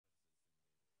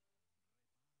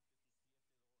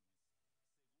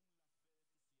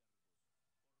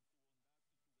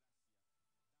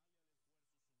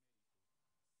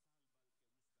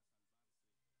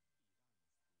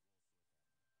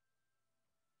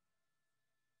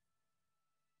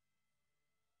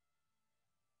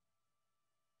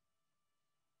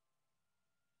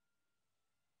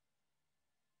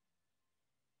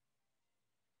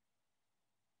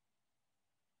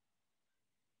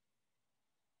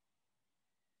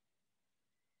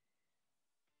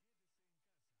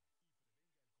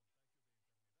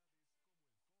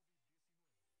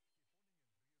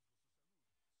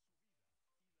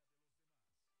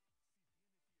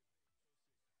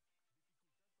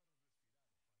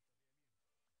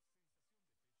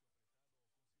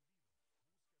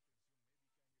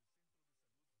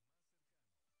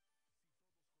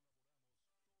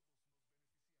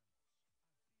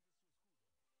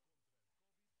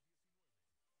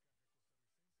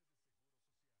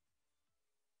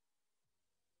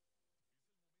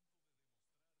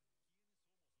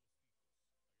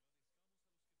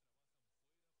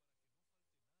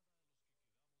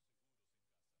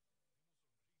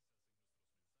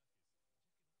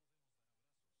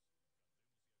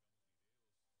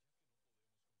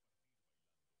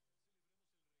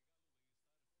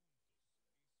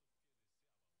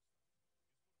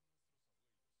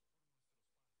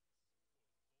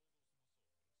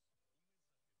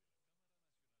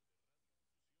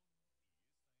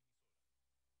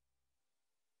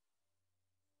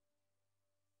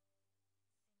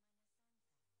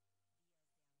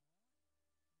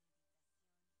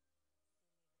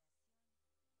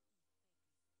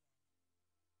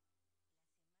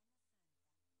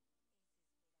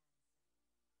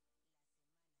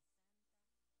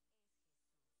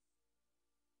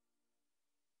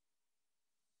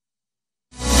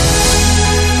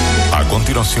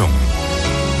continuación,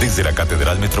 desde la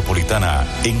Catedral Metropolitana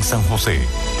en San José,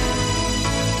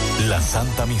 la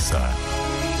Santa Misa. A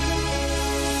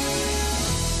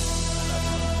la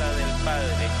voluntad del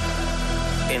Padre,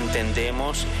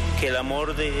 entendemos que el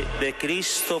amor de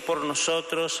Cristo por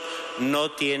nosotros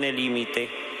no tiene límite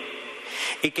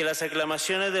y que las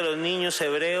aclamaciones de los niños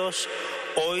hebreos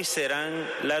hoy serán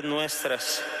las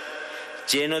nuestras,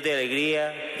 llenos de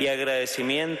alegría y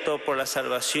agradecimiento por la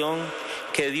salvación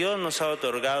que Dios nos ha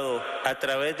otorgado a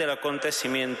través del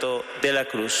acontecimiento de la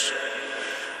cruz.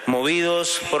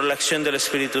 Movidos por la acción del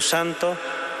Espíritu Santo,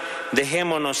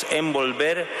 dejémonos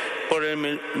envolver por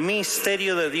el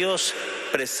misterio de Dios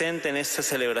presente en esta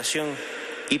celebración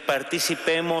y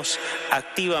participemos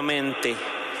activamente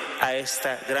a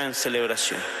esta gran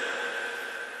celebración.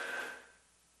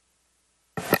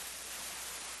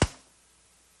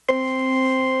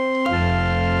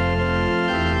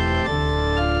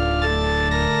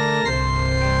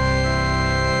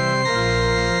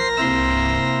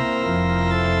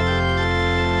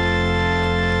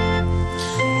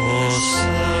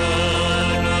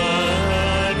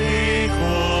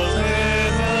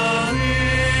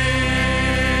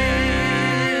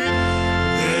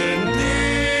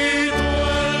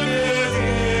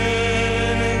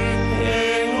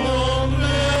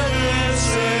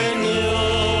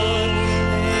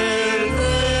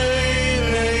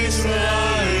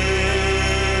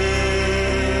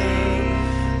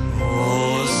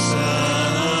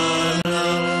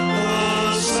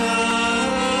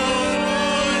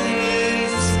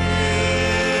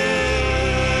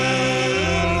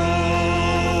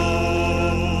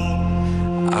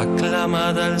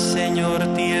 Aclamad al Señor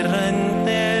tierra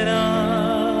entera,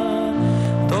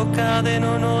 tocad en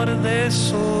honor de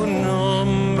su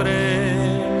nombre,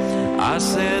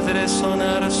 haced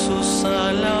resonar sus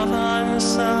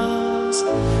alabanzas,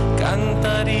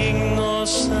 cantar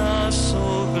himnos a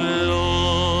su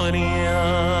gloria.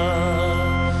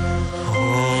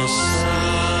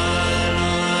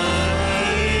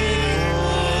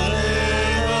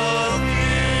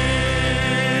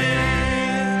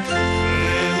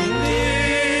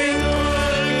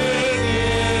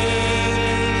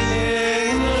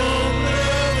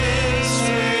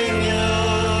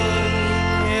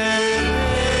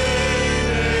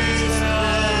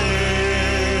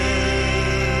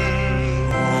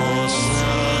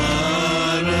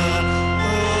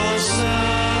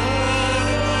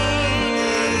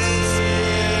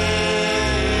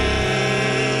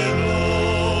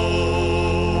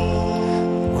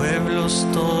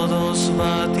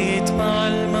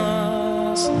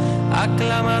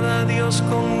 Aclamad a Dios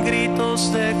con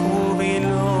gritos de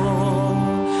júbilo,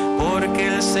 porque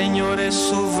el Señor es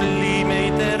sublime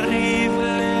y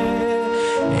terrible,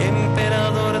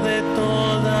 emperador de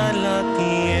toda la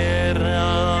tierra.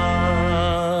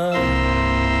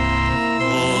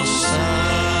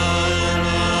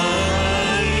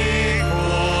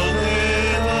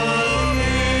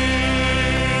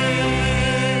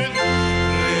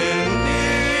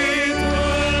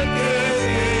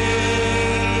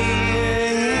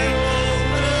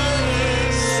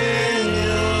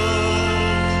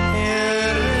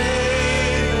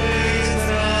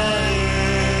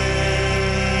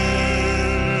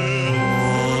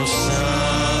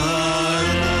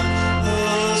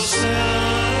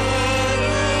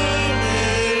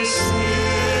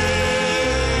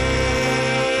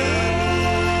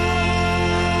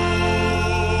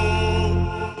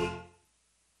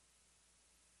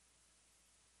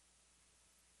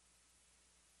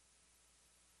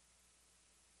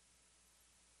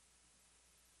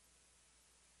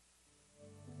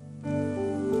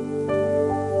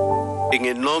 En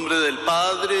el nombre del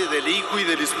Padre, del Hijo y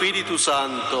del Espíritu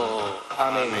Santo.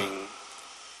 Amén.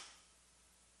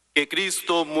 Que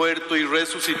Cristo, muerto y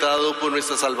resucitado por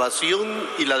nuestra salvación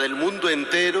y la del mundo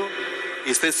entero,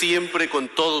 esté siempre con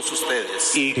todos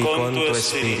ustedes. Y con tu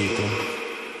espíritu.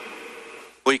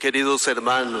 Hoy, queridos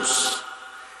hermanos,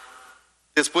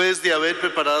 después de haber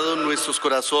preparado nuestros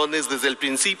corazones desde el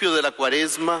principio de la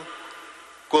Cuaresma,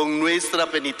 con nuestra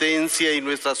penitencia y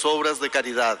nuestras obras de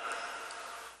caridad,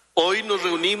 hoy nos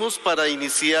reunimos para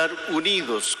iniciar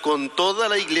unidos con toda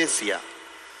la Iglesia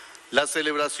la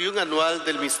celebración anual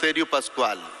del misterio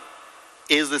pascual,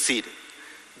 es decir,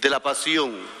 de la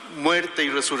pasión, muerte y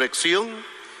resurrección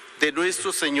de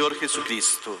nuestro Señor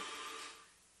Jesucristo.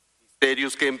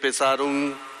 Misterios que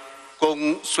empezaron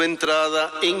con su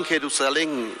entrada en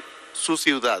Jerusalén, su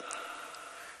ciudad.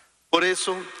 Por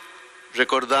eso,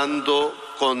 recordando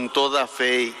con toda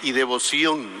fe y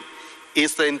devoción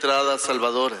esta entrada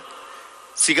salvadora,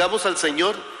 sigamos al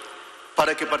Señor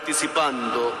para que,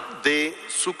 participando de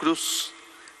su cruz,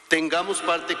 tengamos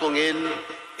parte con Él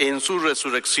en su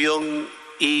resurrección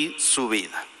y su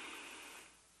vida.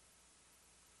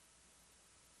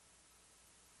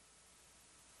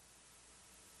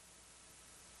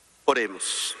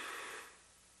 Oremos.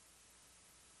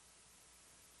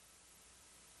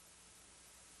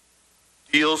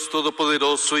 Dios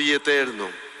Todopoderoso y Eterno,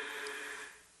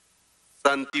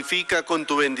 santifica con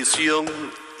tu bendición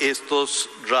estos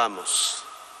ramos,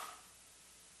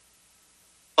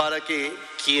 para que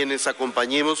quienes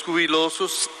acompañemos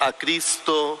jubilosos a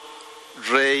Cristo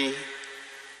Rey,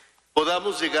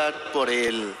 podamos llegar por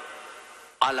Él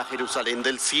a la Jerusalén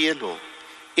del cielo,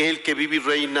 el que vive y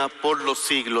reina por los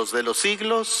siglos de los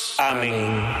siglos.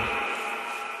 Amén.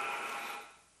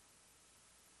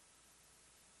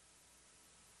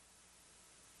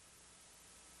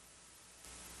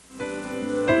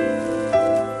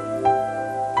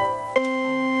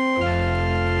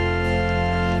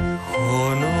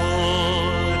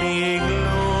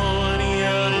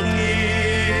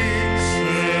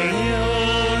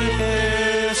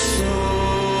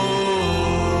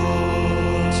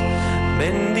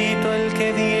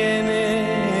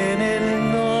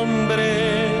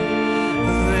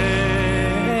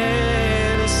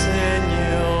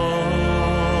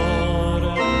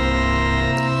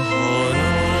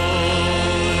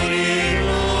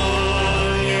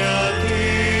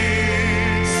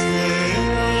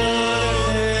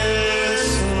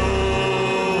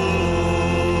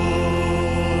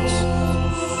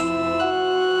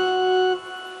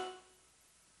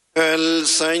 El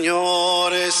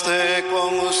Señor esté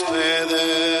con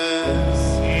ustedes.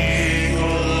 Y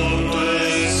con tu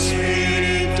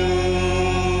espíritu.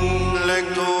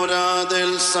 Lectura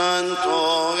del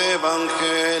Santo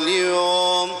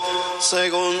Evangelio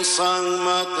según San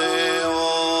Mateo.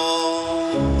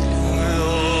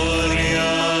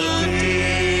 Gloria a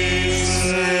ti,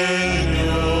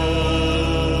 Señor.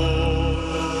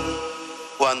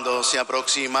 Cuando se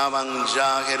aproximaban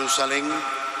ya a Jerusalén,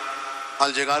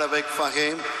 al llegar a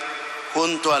Betfagé,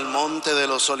 junto al monte de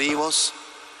los olivos,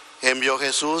 envió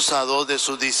Jesús a 2 de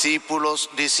sus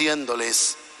discípulos,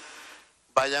 diciéndoles: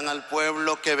 vayan al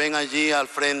pueblo que ven allí al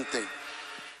frente.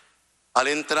 Al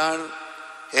entrar,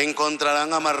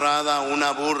 encontrarán amarrada una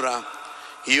burra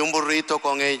y un burrito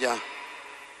con ella.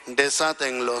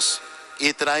 Desátenlos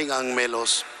y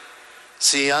tráiganmelos.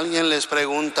 Si alguien les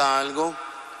pregunta algo,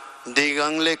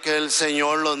 díganle que el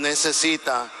Señor los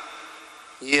necesita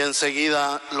y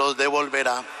enseguida los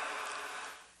devolverá.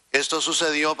 Esto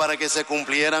sucedió para que se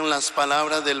cumplieran las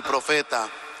palabras del profeta: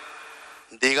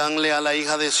 díganle a la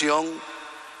hija de Sión,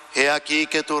 he aquí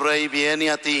que tu rey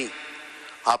viene a ti,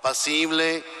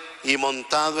 apacible y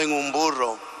montado en un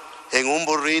burro, en un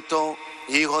burrito,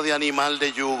 hijo de animal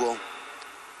de yugo.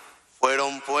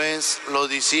 Fueron pues los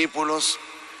discípulos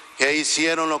que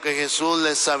hicieron lo que Jesús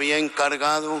les había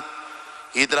encargado,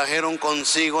 y trajeron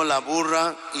consigo la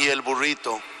burra y el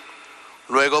burrito.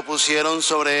 Luego pusieron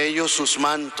sobre ellos sus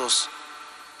mantos,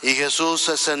 y Jesús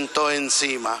se sentó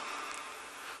encima.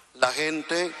 La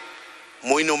gente,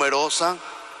 muy numerosa,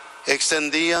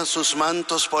 extendía sus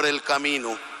mantos por el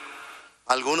camino.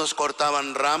 Algunos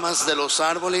cortaban ramas de los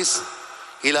árboles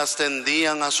y las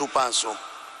tendían a su paso.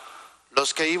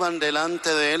 Los que iban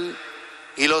delante de él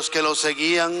y los que lo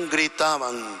seguían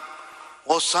gritaban: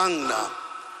 Hosanna,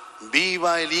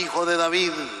 viva el Hijo de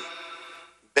David,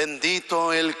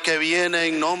 bendito el que viene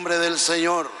en nombre del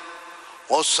Señor,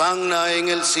 hosanna en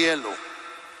el cielo.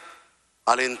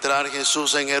 Al entrar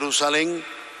Jesús en Jerusalén,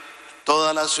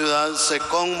 toda la ciudad se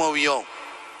conmovió.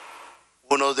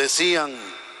 Unos decían: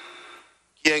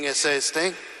 ¿quién es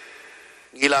este?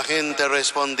 Y la gente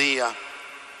respondía: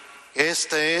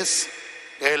 este es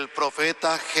el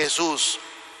profeta Jesús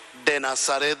de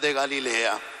Nazaret de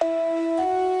Galilea.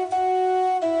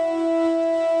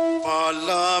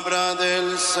 Palabra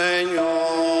del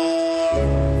Señor.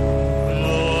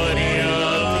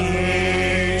 Gloria a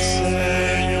ti,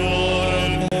 Señor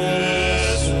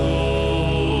Jesús.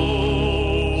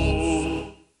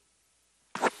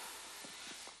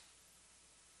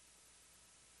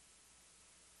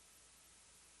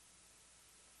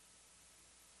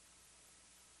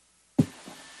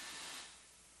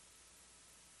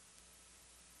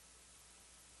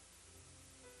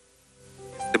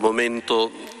 Este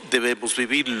momento debemos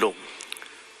vivirlo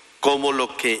como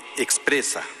lo que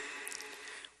expresa: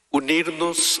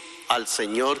 unirnos al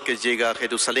Señor que llega a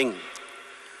Jerusalén,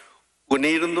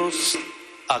 unirnos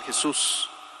a Jesús,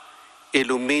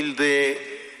 el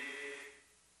humilde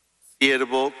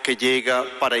siervo que llega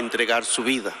para entregar su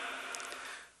vida.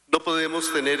 No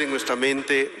podemos tener en nuestra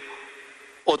mente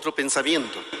otro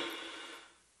pensamiento,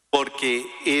 porque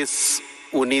es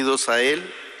unidos a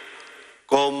Él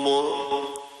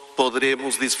 ¿Cómo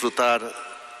podremos disfrutar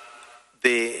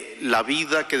de la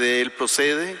vida que de Él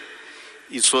procede?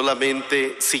 Y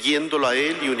solamente siguiéndolo a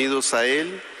Él y unidos a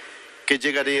Él, que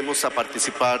llegaremos a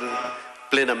participar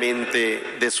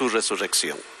plenamente de su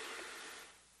resurrección.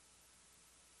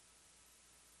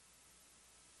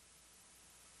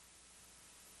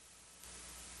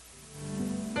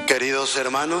 Queridos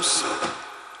hermanos,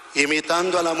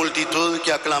 imitando a la multitud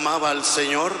que aclamaba al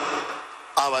Señor,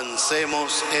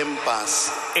 avancemos en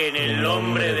paz. En el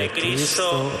nombre de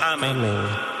Cristo. Amén.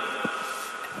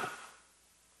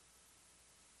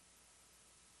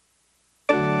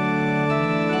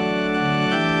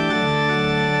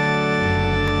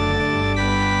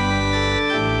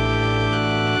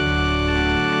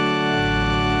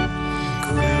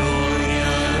 Como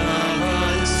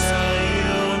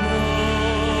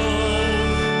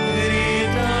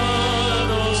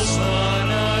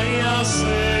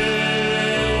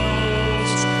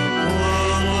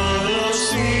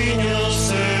los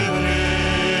niños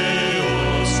hebreos.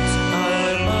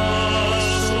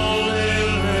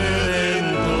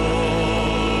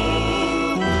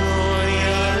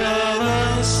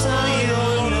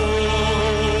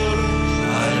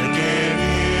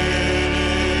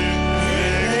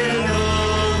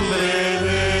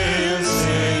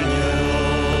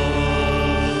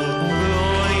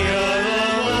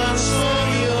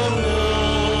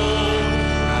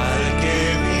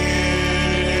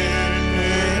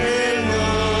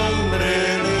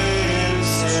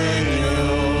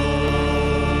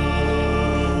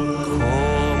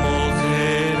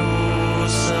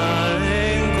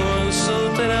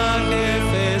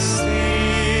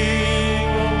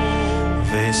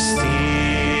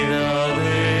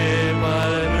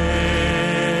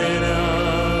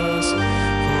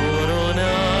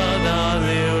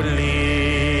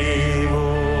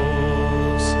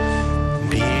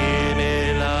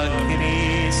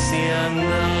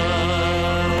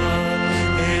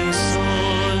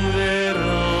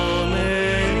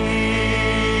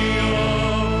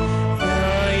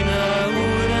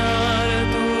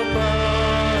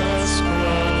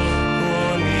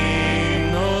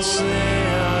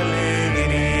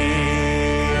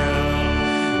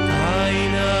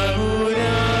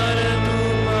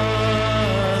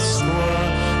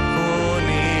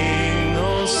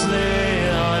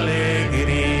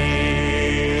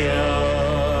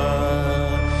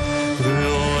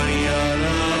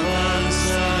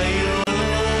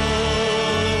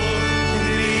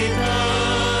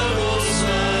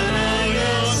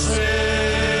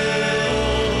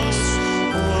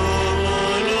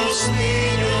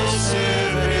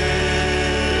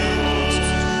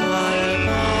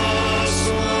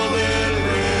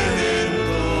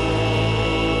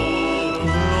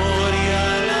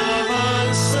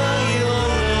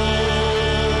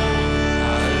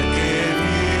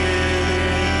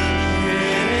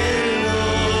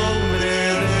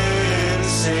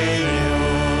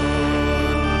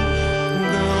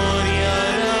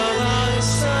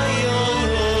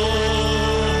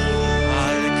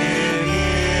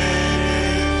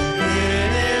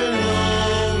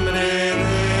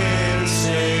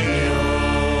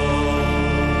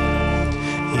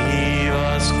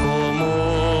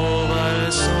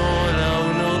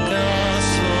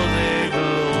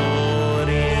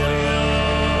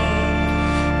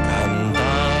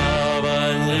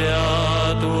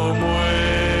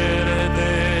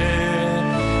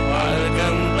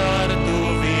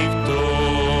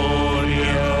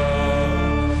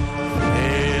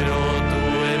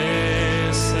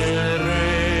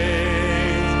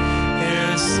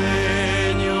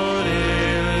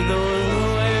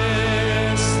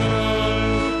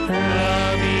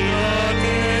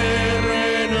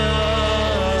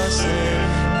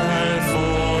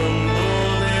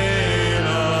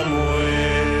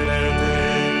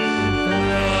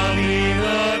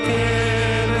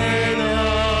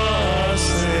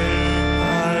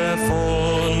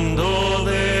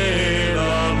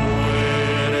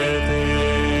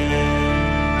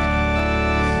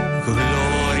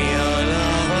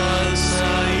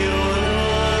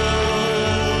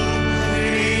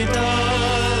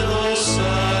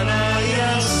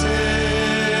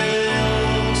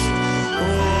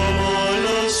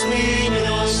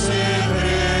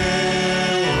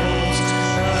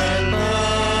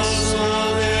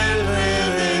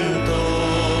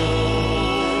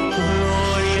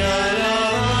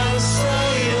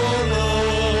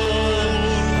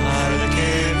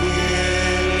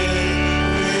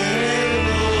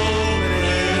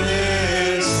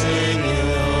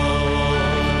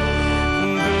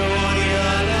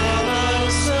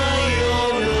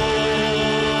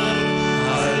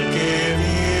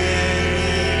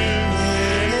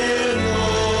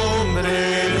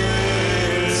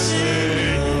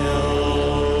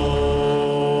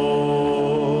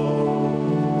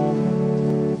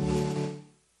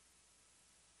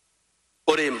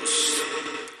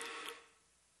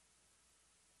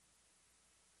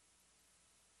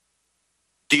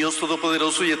 Dios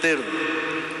Todopoderoso y Eterno,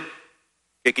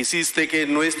 que quisiste que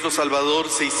nuestro Salvador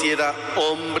se hiciera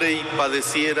hombre y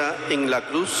padeciera en la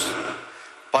cruz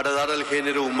para dar al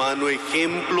género humano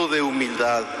ejemplo de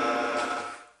humildad,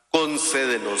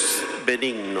 concédenos,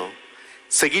 benigno,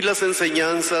 seguir las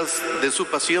enseñanzas de su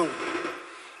pasión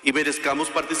y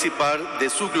merezcamos participar de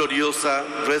su gloriosa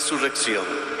resurrección.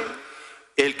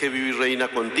 El que vive y reina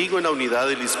contigo en la unidad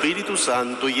del Espíritu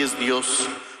Santo y es Dios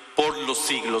por los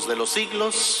siglos de los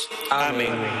siglos.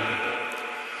 Amén.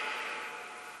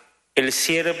 El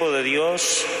siervo de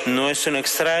Dios no es un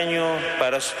extraño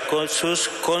para sus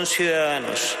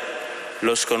conciudadanos.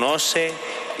 Los conoce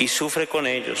y sufre con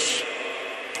ellos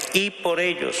y por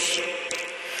ellos,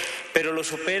 pero lo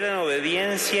supera en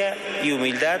obediencia y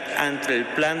humildad ante el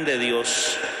plan de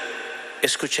Dios.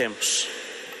 Escuchemos.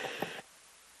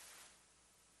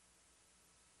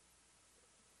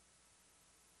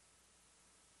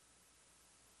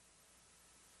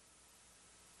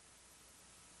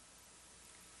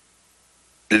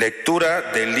 Lectura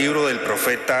del libro del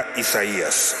profeta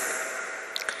Isaías.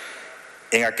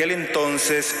 En aquel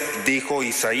entonces dijo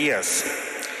Isaías: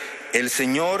 el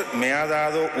Señor me ha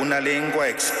dado una lengua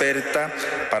experta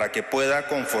para que pueda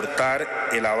confortar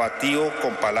el abatido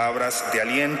con palabras de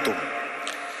aliento.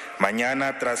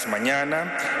 Mañana tras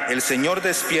mañana, el Señor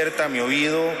despierta mi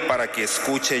oído para que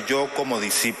escuche yo como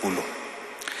discípulo.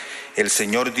 El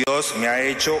Señor Dios me ha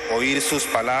hecho oír sus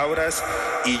palabras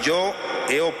y yo no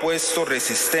he opuesto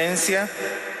resistencia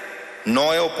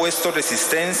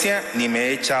ni me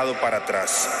he echado para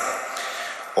atrás.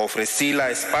 Ofrecí la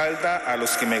espalda a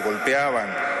los que me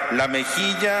golpeaban, la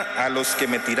mejilla a los que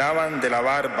me tiraban de la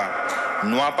barba.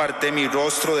 No aparté mi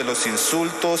rostro de los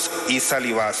insultos y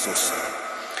salivazos.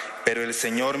 Pero el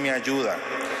Señor me ayuda,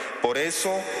 por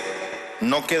eso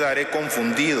no quedaré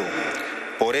confundido.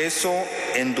 Por eso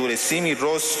endurecí mi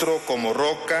rostro como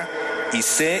roca y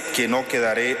sé que no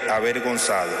quedaré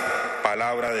avergonzado.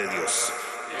 Palabra de Dios.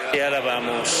 Te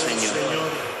alabamos, Señor.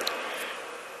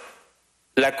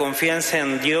 La confianza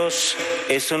en Dios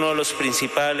es una de las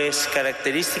principales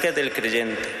características del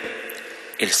creyente.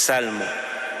 El salmo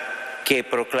que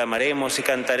proclamaremos y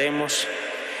cantaremos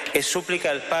es súplica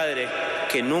al Padre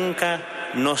que nunca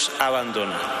nos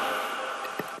abandona.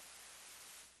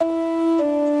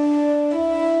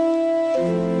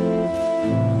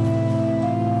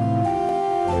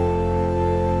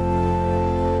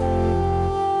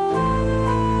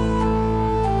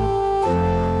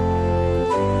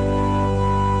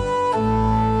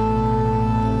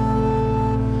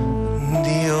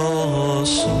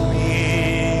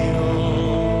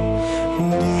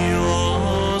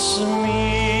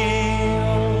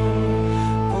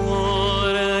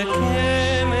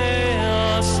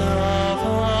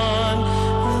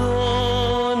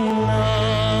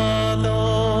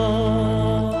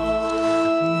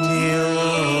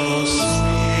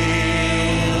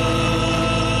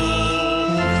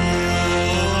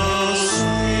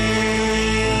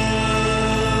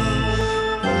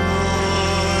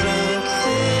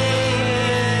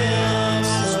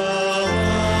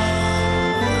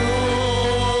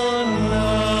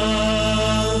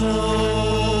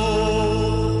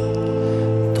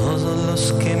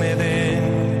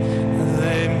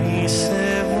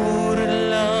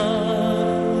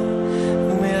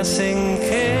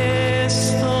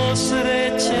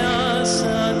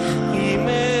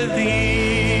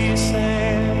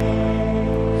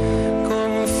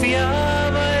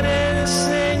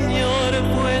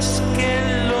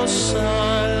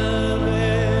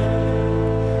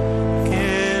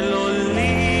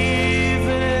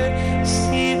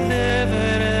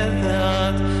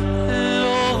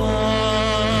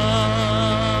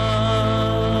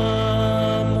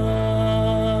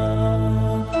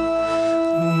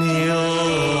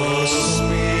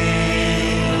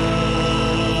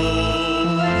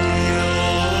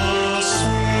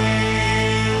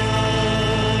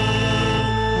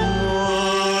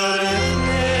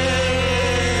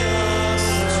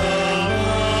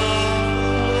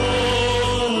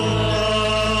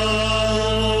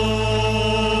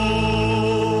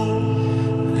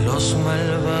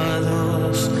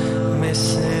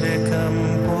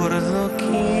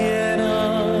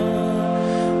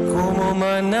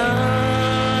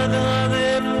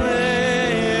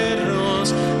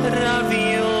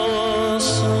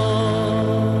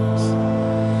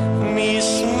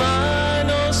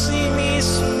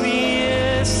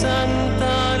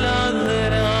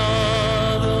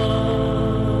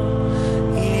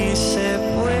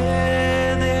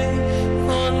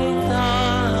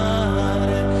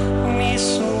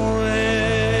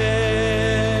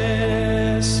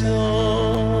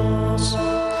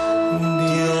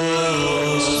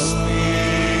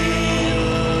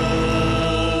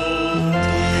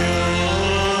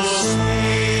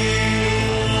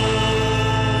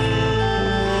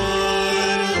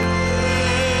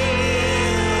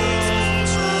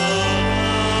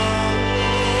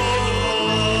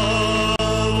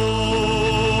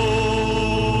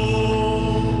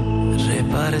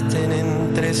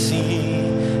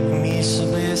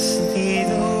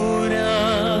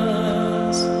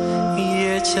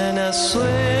 sana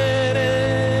suerte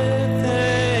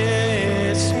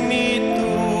es mi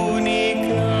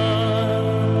túnica.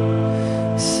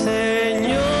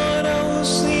 Señor,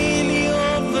 auxilio,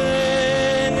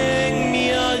 ven en mi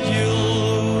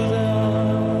ayuda.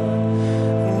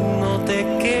 No te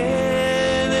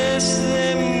quedes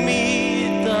de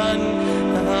mí tan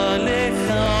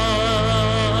alejado.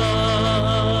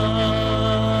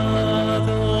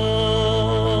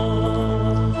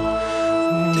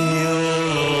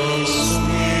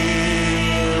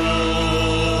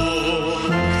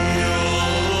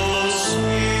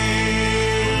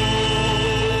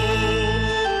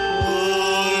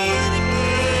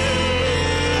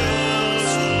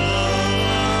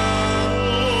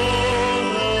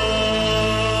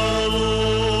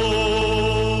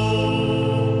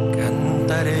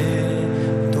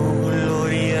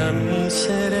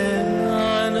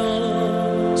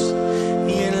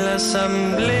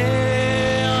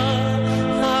 Asamblea,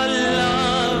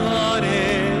 alabaré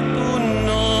tu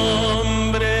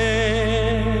nombre,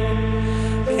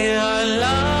 que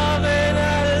alaben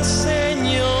al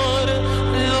Señor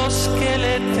los que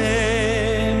le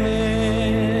temen,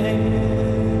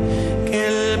 que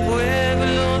el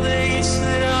pueblo de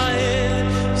Israel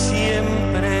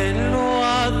siempre lo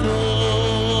adore.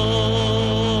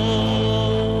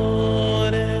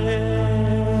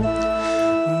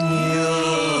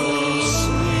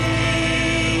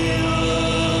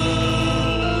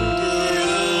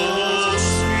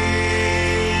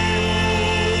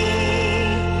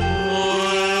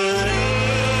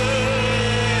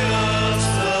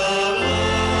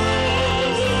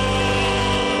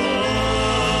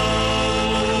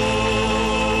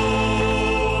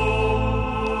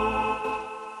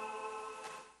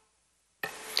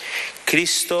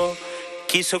 Cristo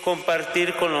quiso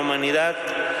compartir con la humanidad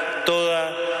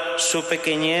toda su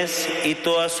pequeñez y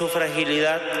toda su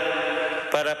fragilidad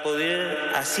para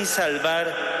poder así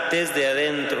salvar desde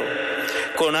adentro,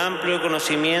 con amplio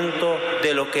conocimiento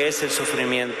de lo que es el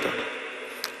sufrimiento.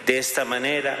 De esta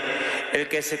manera, el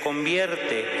que se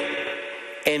convierte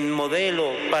en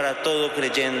modelo para todo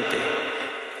creyente,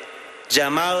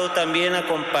 llamado también a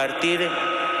compartir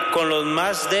con los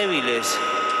más débiles,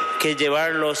 que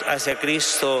llevarlos hacia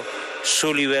Cristo,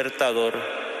 su libertador.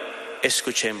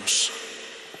 Escuchemos.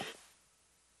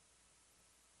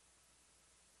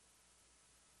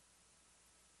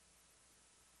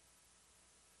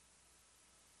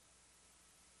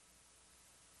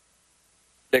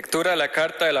 Lectura de la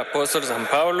carta del apóstol San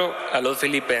Pablo a los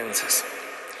filipenses.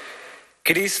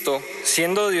 Cristo,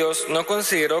 siendo Dios, no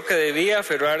consideró que debía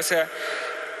aferrarse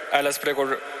a las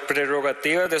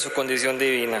prerrogativas de su condición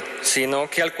divina, sino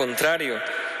que al contrario,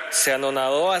 se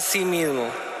anonadó a sí mismo,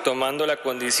 tomando la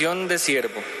condición de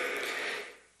siervo,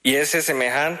 y ese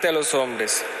semejante a los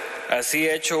hombres. Así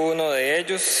hecho uno de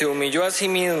ellos, se humilló a sí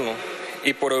mismo,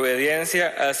 y por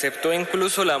obediencia aceptó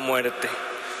incluso la muerte,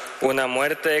 una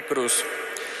muerte de cruz.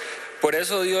 Por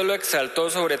eso Dios lo exaltó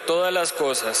sobre todas las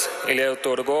cosas, y le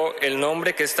otorgó el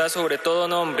nombre que está sobre todo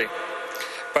nombre,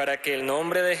 para que el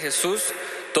nombre de Jesús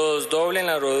todos doblen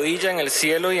la rodilla en el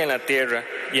cielo y en la tierra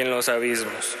y en los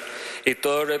abismos, y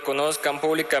todos reconozcan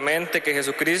públicamente que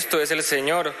Jesucristo es el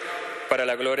Señor, para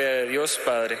la gloria de Dios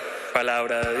Padre.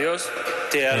 Palabra de Dios.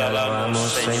 Te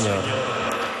alabamos, Señor.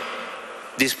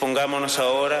 Dispongámonos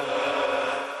ahora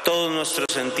todos nuestros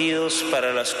sentidos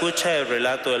para la escucha del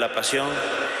relato de la pasión,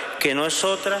 que no es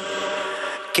otra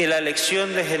que la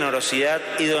lección de generosidad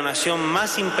y donación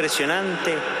más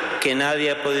impresionante que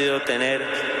nadie ha podido tener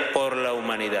por la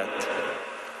humanidad.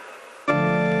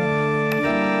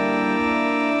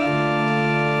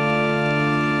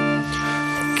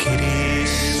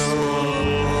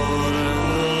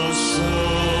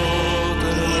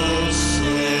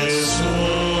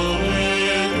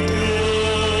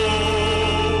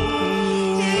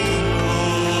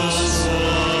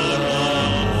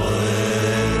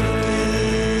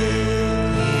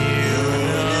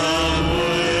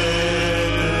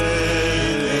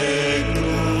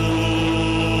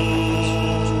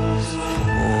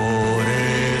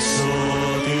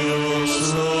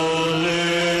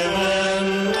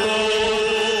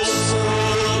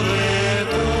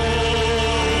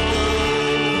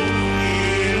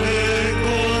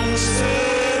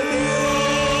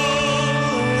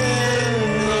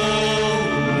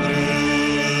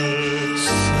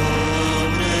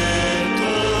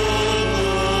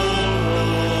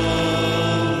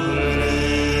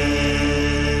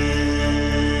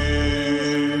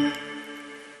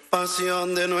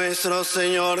 De nuestro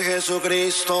Señor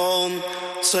Jesucristo,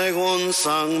 según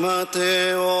San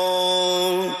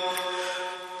Mateo.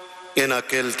 En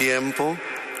aquel tiempo,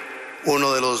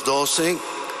 uno de los 12,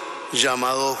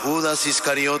 llamado Judas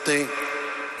Iscariote,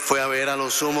 fue a ver a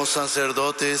los sumos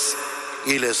sacerdotes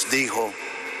y les dijo: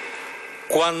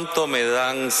 ¿Cuánto me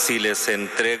dan si les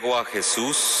entrego a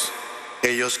Jesús?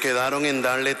 Ellos quedaron en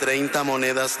darle 30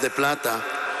 monedas de plata,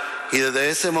 y desde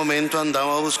ese momento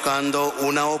andaba buscando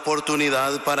una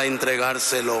oportunidad para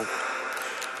entregárselo.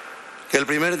 El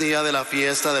primer día de la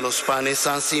fiesta de los panes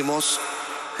ácimos,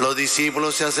 los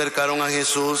discípulos se acercaron a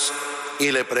Jesús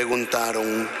y le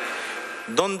preguntaron: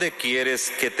 ¿Dónde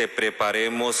quieres que te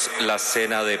preparemos la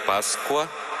cena de Pascua?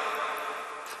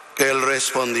 Él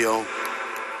respondió: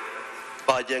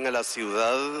 Vayan a la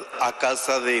ciudad, a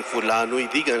casa de fulano, y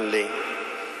díganle: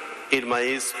 el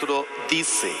maestro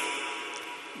dice,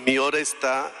 mi hora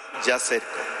está ya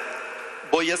cerca.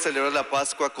 Voy a celebrar la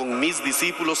Pascua con mis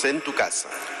discípulos en tu casa.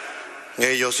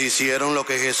 Ellos hicieron lo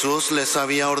que Jesús les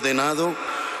había ordenado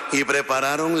y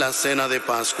prepararon la cena de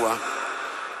Pascua.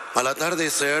 Al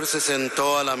atardecer se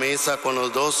sentó a la mesa con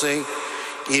los 12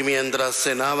 y mientras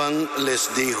cenaban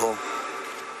les dijo: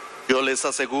 Yo les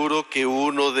aseguro que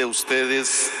uno de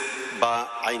ustedes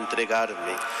va a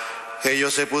entregarme.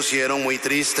 Ellos se pusieron muy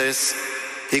tristes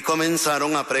y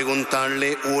comenzaron a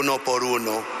preguntarle uno por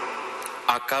uno: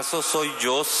 ¿Acaso soy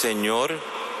yo, Señor?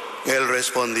 Él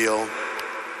respondió: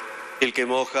 El que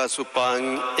moja su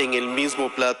pan en el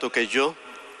mismo plato que yo,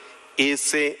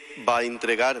 ese va a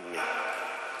entregarme.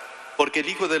 Porque el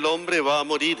Hijo del Hombre va a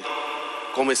morir,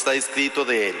 como está escrito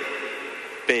de él.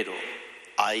 Pero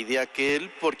ay de aquel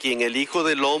por quien el Hijo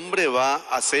del Hombre va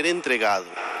a ser entregado.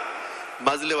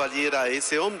 Más le valiera a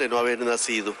ese hombre no haber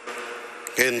nacido.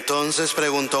 Entonces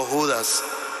preguntó Judas,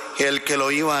 el que lo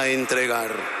iba a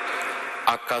entregar: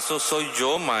 ¿Acaso soy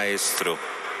yo, maestro?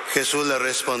 Jesús le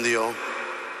respondió: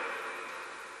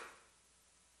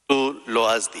 Tú lo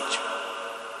has dicho.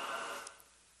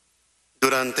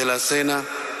 Durante la cena,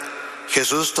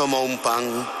 Jesús tomó un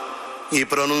pan y,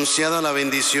 pronunciada la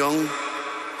bendición,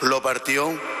 lo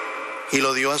partió y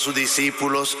lo dio a sus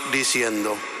discípulos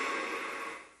diciendo: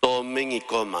 Tomen y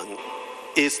coman,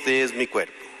 este es mi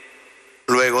cuerpo.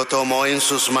 Luego tomó en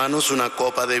sus manos una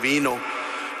copa de vino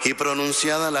y,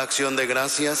 pronunciada la acción de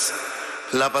gracias,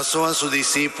 la pasó a sus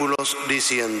discípulos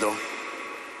diciendo: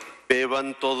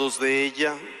 Beban todos de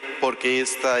ella, porque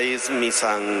esta es mi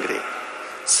sangre,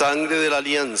 sangre de la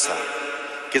alianza,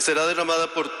 que será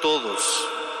derramada por todos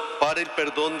para el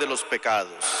perdón de los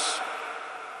pecados.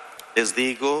 Les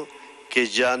digo que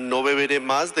ya no beberé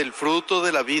más del fruto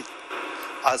de la vid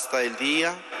hasta el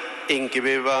día en que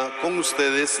beba con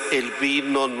ustedes el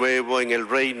vino nuevo en el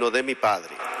reino de mi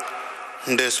Padre.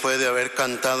 Después de haber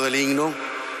cantado el himno,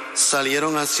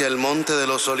 salieron hacia el monte de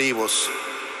los olivos.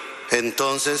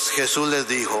 Entonces Jesús les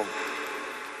dijo: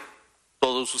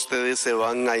 Todos ustedes se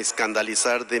van a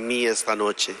escandalizar de mí esta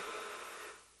noche,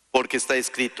 porque está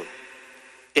escrito: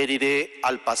 heriré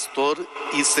al pastor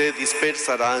y se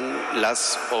dispersarán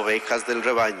las ovejas del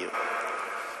rebaño.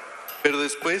 Pero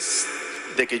después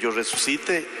de que yo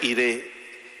resucite, iré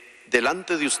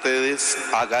delante de ustedes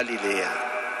a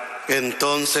Galilea.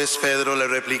 Entonces Pedro le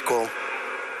replicó: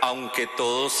 Aunque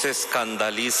todos se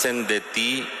escandalicen de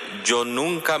ti, yo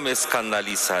nunca me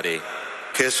escandalizaré.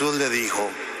 Jesús le dijo: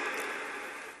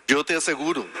 Yo te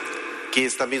aseguro que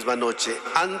esta misma noche,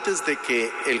 antes de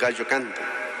que el gallo cante,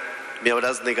 me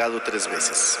habrás negado 3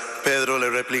 veces. Pedro le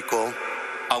replicó: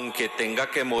 Aunque tenga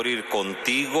que morir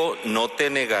contigo, no te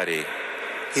negaré.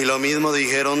 Y lo mismo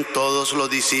dijeron todos los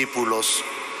discípulos.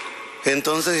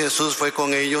 Entonces Jesús fue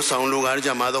con ellos a un lugar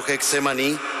llamado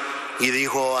Getsemaní y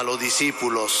dijo a los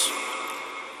discípulos: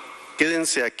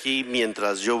 Quédense aquí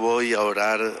mientras yo voy a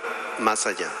orar más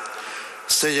allá.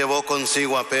 Se llevó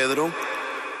consigo a Pedro,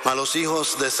 a los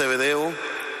hijos de Zebedeo,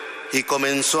 y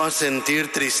comenzó a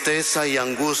sentir tristeza y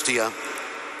angustia.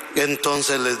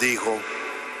 Entonces les dijo: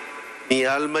 Mi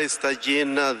alma está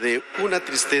llena de una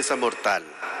tristeza mortal.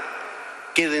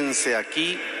 Quédense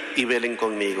aquí y velen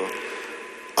conmigo.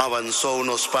 Avanzó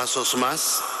unos pasos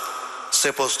más,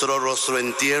 se postró rostro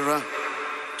en tierra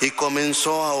y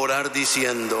comenzó a orar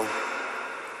diciendo: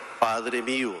 Padre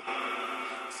mío,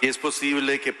 si es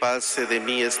posible que pase de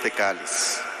mí este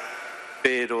cáliz,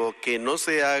 pero que no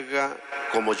se haga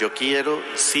como yo quiero,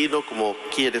 sino como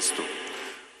quieres tú.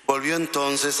 Volvió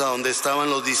entonces a donde estaban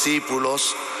los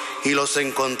discípulos y los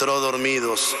encontró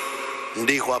dormidos.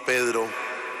 Dijo a Pedro: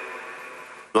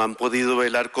 ¿No han podido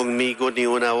velar conmigo ni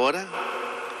una hora?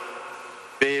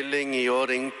 Velen y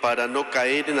oren para no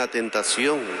caer en la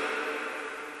tentación,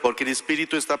 porque el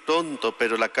espíritu está pronto,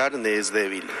 pero la carne es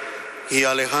débil. Y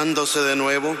alejándose de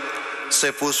nuevo,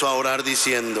 se puso a orar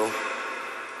diciendo: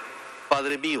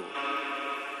 Padre mío,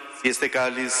 si este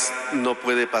cáliz no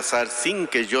puede pasar sin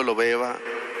que yo lo beba,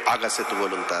 hágase tu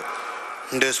voluntad.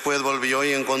 Después volvió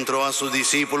y encontró a sus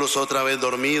discípulos otra vez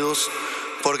dormidos,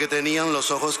 porque tenían los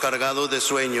ojos cargados de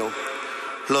sueño.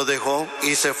 Los dejó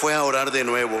y se fue a orar de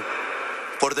nuevo,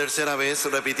 por tercera vez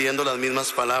repitiendo las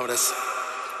mismas palabras.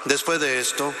 Después de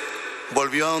esto,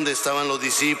 volvió a donde estaban los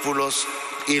discípulos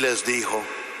y les dijo: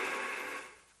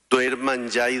 duerman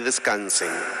ya y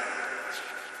descansen.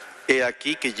 He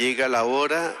aquí que llega la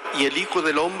hora y el Hijo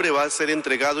del Hombre va a ser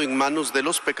entregado en manos de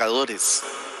los pecadores.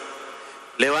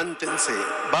 Levántense,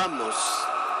 vamos,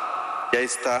 ya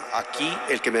está aquí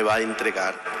el que me va a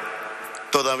entregar.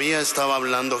 Todavía estaba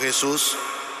hablando Jesús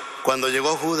cuando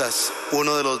llegó Judas,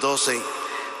 uno de los 12,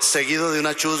 seguido de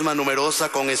una chusma numerosa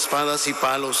con espadas y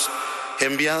palos,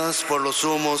 enviadas por los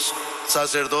sumos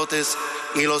sacerdotes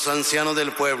y los ancianos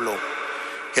del pueblo.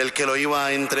 El que lo iba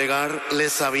a entregar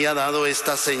les había dado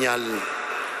esta señal: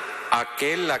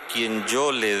 aquel a quien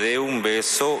yo le dé un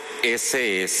beso,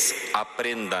 ese es,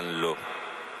 apréndanlo.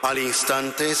 Al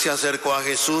instante se acercó a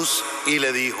Jesús y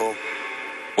le dijo: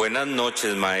 buenas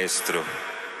noches, maestro.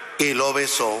 Y lo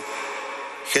besó.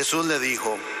 Jesús le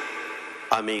dijo: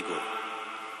 amigo,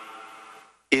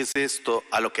 ¿es esto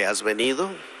a lo que has venido?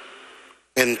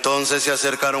 Entonces se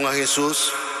acercaron a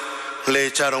Jesús, le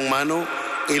echaron mano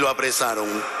y lo apresaron.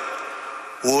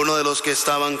 Uno de los que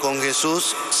estaban con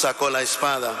Jesús sacó la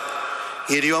espada,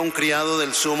 hirió a un criado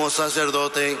del sumo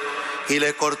sacerdote y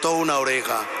le cortó una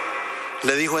oreja.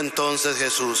 Le dijo entonces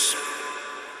Jesús: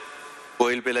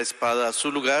 vuelve la espada a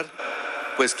su lugar,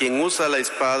 pues quien usa la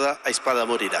espada, a espada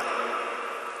morirá.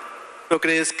 ¿No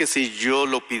crees que si yo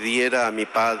lo pidiera a mi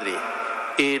Padre,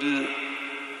 Él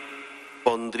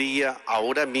pondría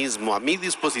ahora mismo a mi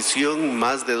disposición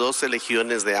más de 12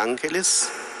 legiones de ángeles?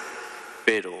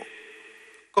 Pero,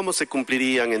 ¿cómo se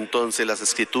cumplirían entonces las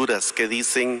Escrituras que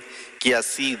dicen que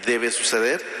así debe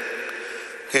suceder?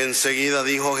 Enseguida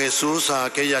dijo Jesús a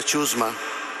aquella chusma: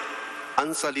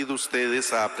 ¿han salido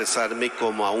ustedes a apresarme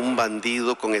como a un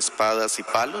bandido con espadas y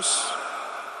palos?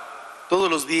 Todos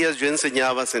los días yo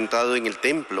enseñaba sentado en el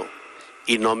templo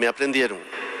y no me aprendieron.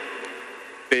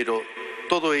 Pero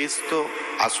todo esto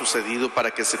ha sucedido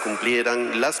para que se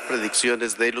cumplieran las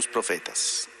predicciones de los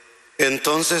profetas.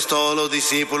 Entonces todos los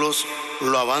discípulos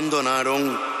lo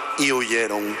abandonaron y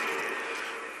huyeron.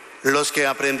 Los que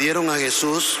aprendieron a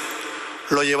Jesús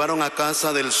lo llevaron a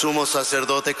casa del sumo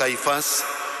sacerdote Caifás,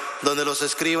 donde los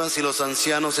escribas y los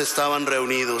ancianos estaban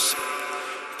reunidos.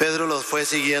 Pedro los fue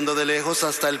siguiendo de lejos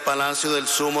hasta el palacio del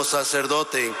sumo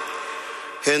sacerdote.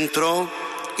 Entró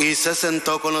y se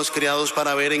sentó con los criados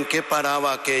para ver en qué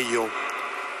paraba aquello.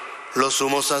 Los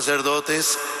sumos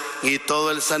sacerdotes y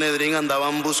todo el Sanedrín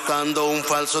andaban buscando un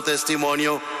falso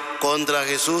testimonio contra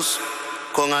Jesús,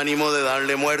 con ánimo de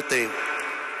darle muerte,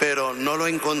 pero no lo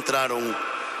encontraron,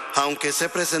 aunque se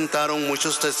presentaron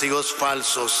muchos testigos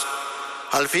falsos.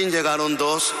 Al fin llegaron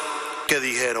 2 que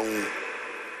dijeron: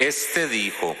 este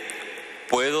dijo: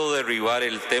 puedo derribar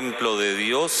el templo de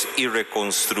Dios y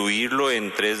reconstruirlo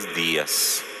en 3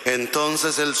 días.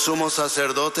 Entonces el sumo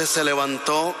sacerdote se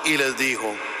levantó y les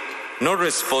dijo: ¿no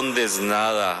respondes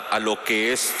nada a lo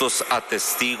que estos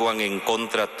atestiguan en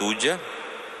contra tuya?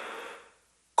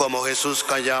 Como Jesús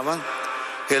callaba,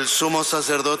 el sumo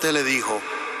sacerdote le dijo: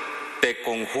 te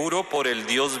conjuro por el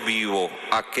Dios vivo,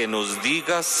 a que nos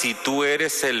digas si tú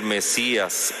eres el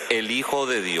Mesías, el Hijo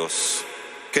de Dios.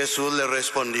 Jesús le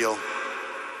respondió: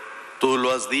 tú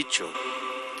lo has dicho.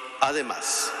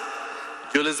 Además,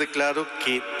 yo les declaro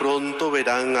que pronto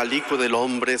verán al Hijo del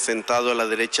Hombre sentado a la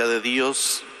derecha de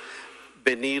Dios,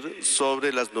 venir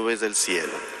sobre las nubes del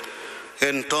cielo.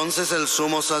 Entonces el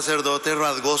sumo sacerdote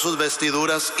rasgó sus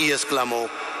vestiduras y exclamó: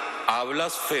 ha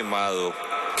blasfemado.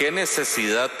 ¿Qué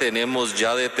necesidad tenemos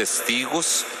ya de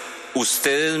testigos?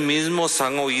 Ustedes mismos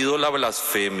han oído la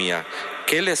blasfemia.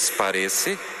 ¿Qué les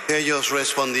parece? Ellos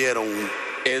respondieron: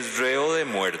 es reo de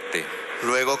muerte.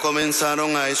 Luego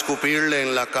comenzaron a escupirle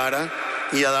en la cara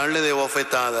y a darle de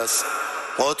bofetadas.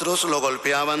 Otros lo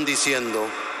golpeaban diciendo: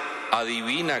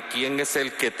 adivina quién es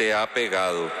el que te ha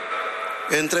pegado.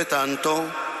 Entretanto,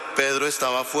 Pedro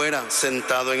estaba fuera,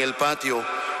 sentado en el patio.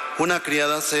 Una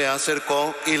criada se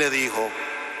acercó y le dijo: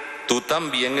 tú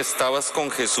también estabas con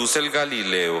Jesús el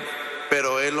Galileo.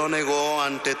 Pero él lo negó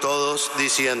ante todos,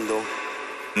 diciendo: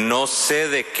 no sé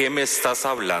de qué me estás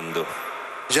hablando.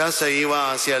 Ya se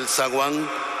iba hacia el zaguán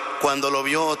cuando lo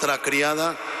vio otra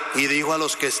criada y dijo a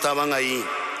los que estaban ahí: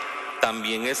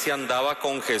 también ese andaba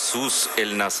con Jesús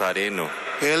el Nazareno.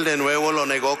 Él de nuevo lo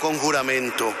negó con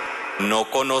juramento: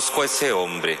 no conozco a ese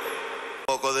hombre.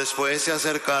 Poco después se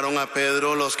acercaron a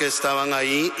Pedro los que estaban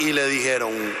ahí y le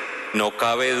dijeron: No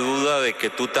cabe duda de que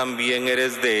tú también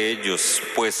eres de ellos,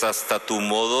 pues hasta tu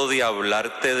modo de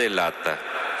hablar te delata.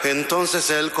 Entonces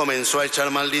él comenzó a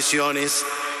echar maldiciones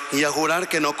y a jurar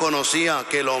que no conocía a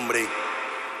aquel hombre.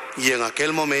 Y en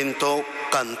aquel momento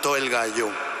cantó el gallo.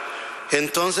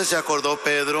 Entonces se acordó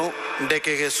Pedro de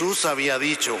que Jesús había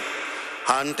dicho: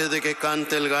 antes de que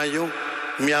cante el gallo,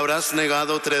 me habrás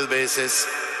negado 3 veces.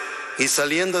 Y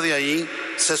saliendo de allí,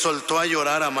 se soltó a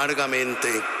llorar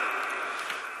amargamente.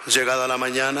 Llegada la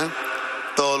mañana,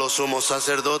 todos los sumos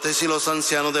sacerdotes y los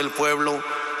ancianos del pueblo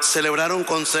celebraron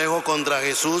consejo contra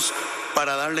Jesús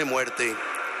para darle muerte.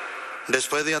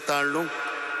 Después de atarlo,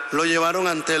 lo llevaron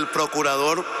ante el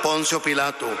procurador Poncio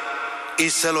Pilato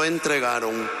y se lo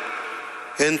entregaron.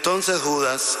 Entonces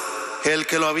Judas, el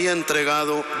que lo había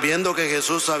entregado, viendo que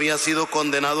Jesús había sido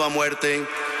condenado a muerte,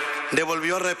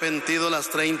 devolvió arrepentido las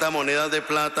 30 monedas de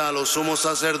plata a los sumos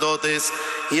sacerdotes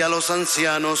y a los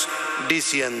ancianos,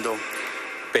 diciendo: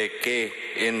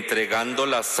 pequé entregando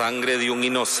la sangre de un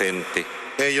inocente.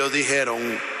 Ellos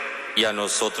dijeron: ¿y a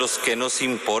nosotros qué nos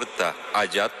importa?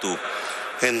 Allá tú.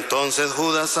 Entonces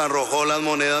Judas arrojó las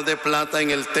monedas de plata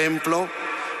en el templo,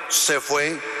 se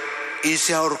fue y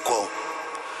se ahorcó.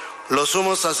 Los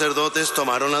sumos sacerdotes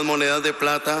tomaron las monedas de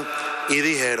plata y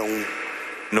dijeron: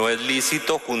 no es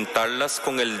lícito juntarlas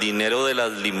con el dinero de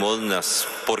las limosnas,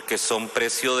 porque son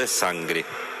precio de sangre.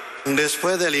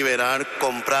 Después de liberar,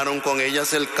 compraron con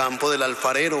ellas el campo del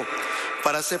alfarero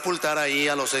para sepultar ahí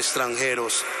a los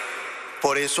extranjeros.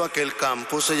 Por eso aquel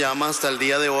campo se llama hasta el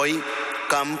día de hoy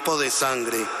Campo de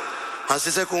Sangre.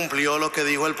 Así se cumplió lo que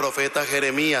dijo el profeta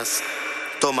Jeremías: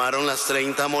 tomaron las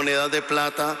 30 monedas de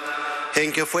plata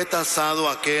en que fue tasado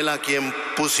aquel a quien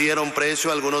pusieron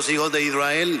precio algunos hijos de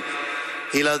Israel,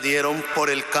 y las dieron por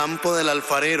el campo del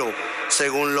alfarero,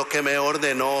 según lo que me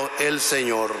ordenó el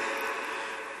Señor.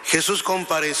 Jesús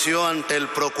compareció ante el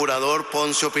procurador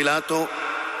Poncio Pilato,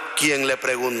 quien le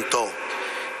preguntó: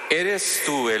 ¿eres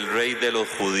tú el rey de los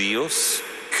judíos?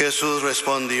 Jesús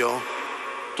respondió: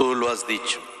 Tú lo has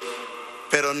dicho.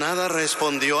 Pero nada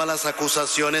respondió a las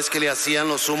acusaciones que le hacían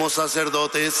los sumos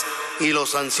sacerdotes y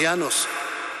los ancianos.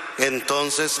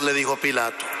 Entonces le dijo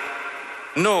Pilato: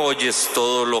 ¿no oyes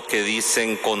todo lo que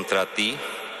dicen contra ti?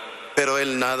 Pero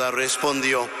él nada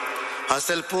respondió,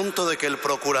 hasta el punto de que el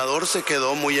procurador se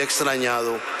quedó muy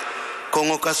extrañado.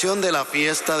 Con ocasión de la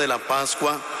fiesta de la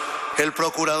Pascua, el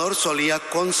procurador solía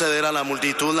conceder a la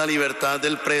multitud la libertad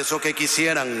del preso que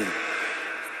quisieran.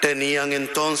 Tenían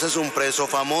entonces un preso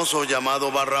famoso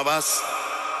llamado Barrabás.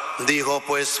 Dijo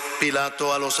pues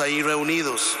Pilato a los ahí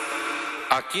reunidos: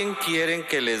 ¿a quién quieren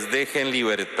que les dejen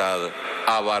libertad?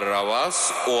 ¿A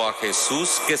Barrabás o a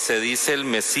Jesús, que se dice el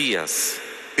Mesías?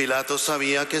 Pilato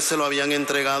sabía que se lo habían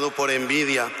entregado por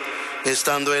envidia.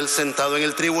 Estando él sentado en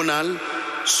el tribunal,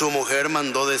 su mujer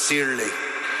mandó decirle: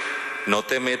 no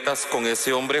te metas con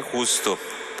ese hombre justo,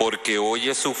 porque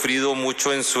hoy he sufrido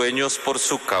mucho en sueños por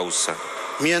su causa.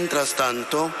 Mientras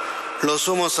tanto, los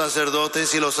sumos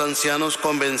sacerdotes y los ancianos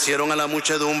convencieron a la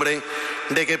muchedumbre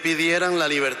de que pidieran la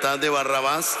libertad de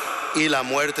Barrabás y la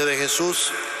muerte de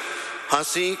Jesús.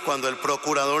 Así, cuando el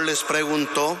procurador les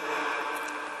preguntó: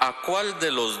 ¿a cuál de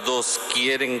los dos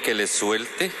quieren que le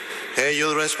suelte?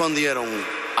 Ellos respondieron: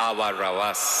 a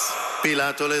Barrabás.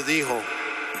 Pilato les dijo: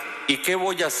 ¿y qué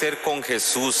voy a hacer con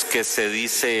Jesús, que se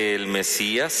dice el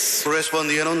Mesías?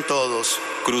 Respondieron todos: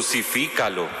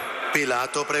 crucifícalo.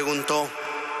 Pilato preguntó: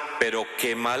 ¿pero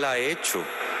qué mal ha hecho?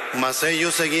 Mas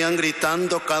ellos seguían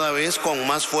gritando cada vez con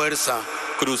más fuerza: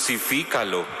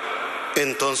 crucifícalo.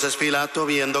 Entonces Pilato,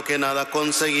 viendo que nada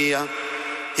conseguía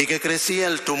y que crecía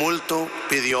el tumulto,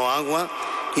 pidió agua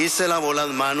y se lavó las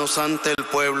manos ante el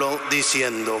pueblo,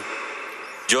 diciendo: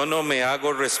 yo no me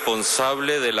hago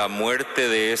responsable de la muerte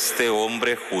de este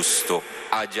hombre justo.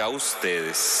 Allá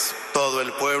ustedes. Todo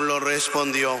el pueblo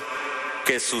respondió: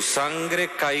 que su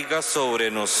sangre caiga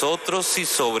sobre nosotros y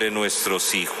sobre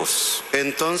nuestros hijos.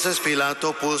 Entonces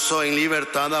Pilato puso en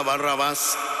libertad a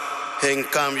Barrabás. En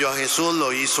cambio a Jesús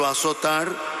lo hizo azotar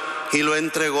y lo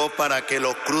entregó para que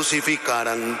lo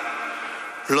crucificaran.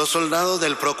 Los soldados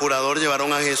del procurador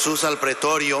llevaron a Jesús al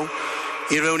pretorio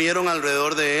y reunieron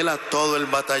alrededor de él a todo el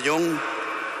batallón.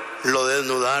 Lo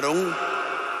desnudaron,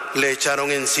 le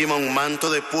echaron encima un manto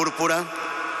de púrpura,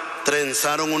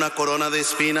 trenzaron una corona de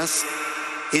espinas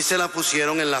y se la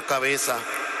pusieron en la cabeza.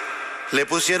 Le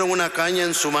pusieron una caña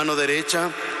en su mano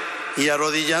derecha y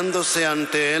arrodillándose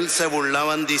ante él se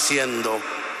burlaban diciendo: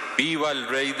 ¡viva el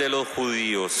rey de los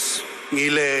judíos! Y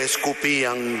le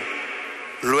escupían.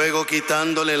 Luego,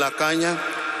 quitándole la caña,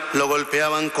 lo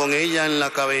golpeaban con ella en la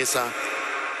cabeza.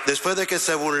 Después de que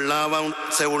se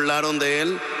burlaron de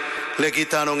él, le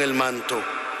quitaron el manto,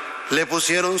 Le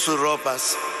pusieron sus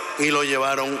ropas y lo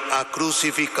llevaron a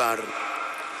crucificar.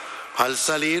 Al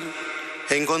salir,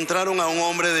 encontraron a un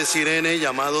hombre de Cirene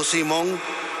llamado Simón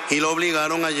y lo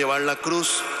obligaron a llevar la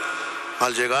cruz.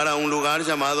 Al llegar a un lugar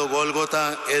llamado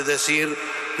Gólgota, es decir,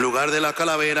 lugar de la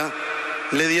calavera,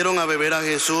 le dieron a beber a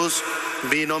Jesús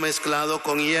vino mezclado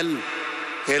con hiel.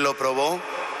 Él lo probó,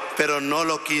 pero no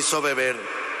lo quiso beber.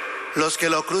 Los que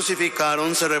lo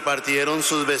crucificaron se repartieron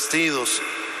sus vestidos,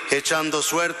 echando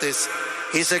suertes,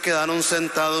 y se quedaron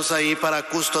sentados ahí para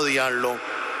custodiarlo.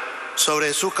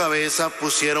 Sobre su cabeza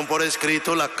pusieron por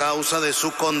escrito la causa de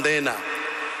su condena.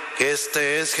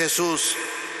 Este es Jesús,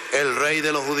 el Rey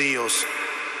de los judíos.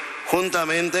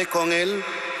 Juntamente con él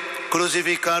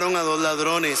crucificaron a 2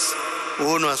 ladrones,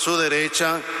 uno a su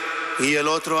derecha y el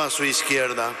otro a su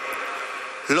izquierda.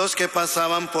 Los que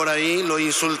pasaban por ahí lo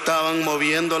insultaban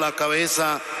moviendo la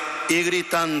cabeza y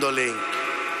gritándole: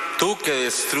 Tú que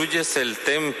destruyes el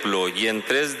templo y en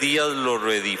 3 días lo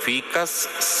reedificas,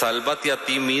 sálvate a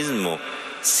ti mismo.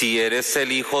 Si eres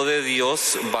el Hijo de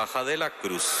Dios, baja de la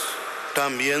cruz.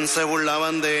 También se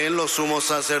burlaban de él los sumos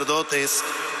sacerdotes,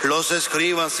 los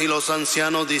escribas y los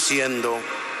ancianos, diciendo: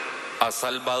 Ha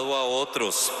salvado a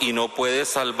otros y no puede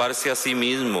salvarse a sí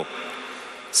mismo.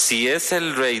 Si es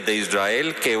el Rey de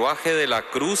Israel, que baje de la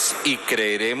cruz y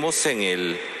creeremos en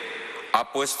él.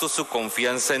 Ha puesto su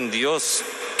confianza en Dios,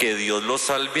 que Dios lo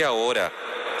salve ahora,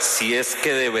 si es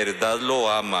que de verdad lo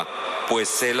ama,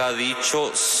 pues él ha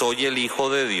dicho: soy el Hijo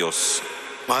de Dios.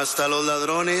 Hasta los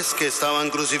ladrones que estaban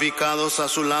crucificados a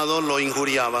su lado lo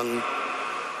injuriaban.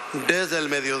 Desde el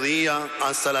mediodía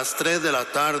hasta las 3 de la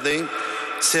tarde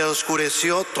se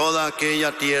oscureció toda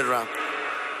aquella tierra,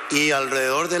 y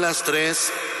alrededor de las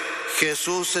 3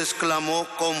 Jesús exclamó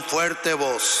con fuerte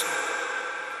voz: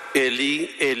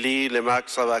 Elí, Elí, lema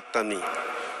sabactani.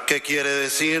 ¿Qué quiere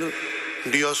decir?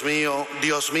 Dios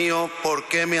mío, ¿por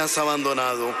qué me has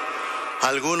abandonado?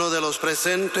 Algunos de los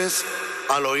presentes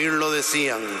al oírlo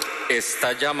decían: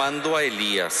 Está llamando a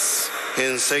Elías.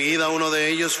 Enseguida uno de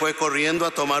ellos fue corriendo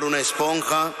a tomar una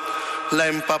esponja, la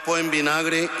empapó en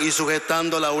vinagre y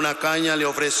sujetándola a una caña le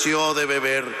ofreció de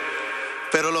beber.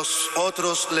 Pero los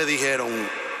otros le dijeron: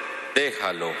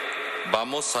 Déjalo,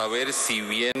 vamos a ver si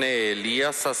viene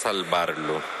Elías a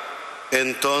salvarlo.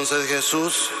 Entonces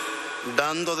Jesús,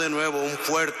 dando de nuevo un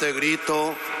fuerte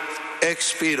grito,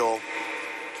 expiró.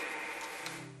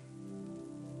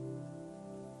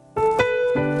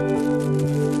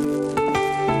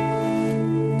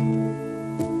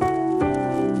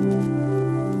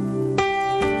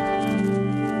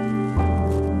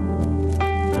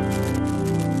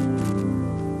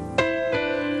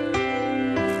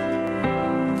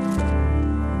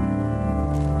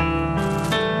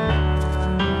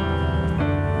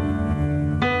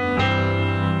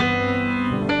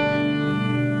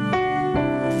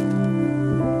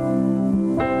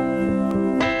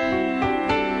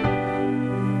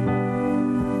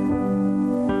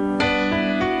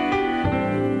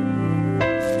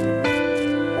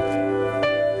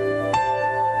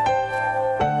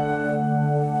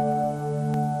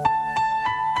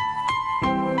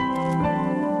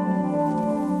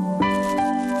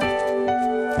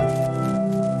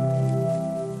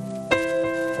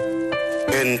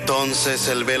 Entonces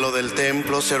el velo del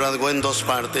templo se rasgó en 2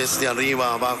 partes, de arriba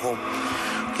a abajo.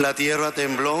 La tierra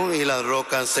tembló y las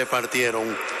rocas se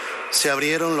partieron. Se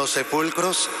abrieron los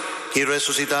sepulcros y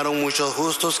resucitaron muchos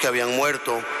justos que habían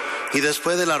muerto. Y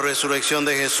después de la resurrección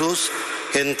de Jesús,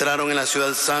 entraron en la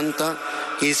ciudad santa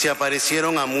y se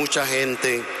aparecieron a mucha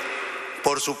gente.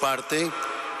 Por su parte,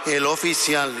 el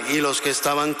oficial y los que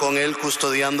estaban con él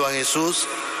custodiando a Jesús,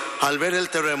 al ver el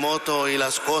terremoto y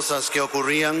las cosas que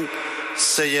ocurrían,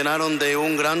 se llenaron de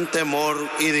un gran temor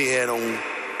y dijeron: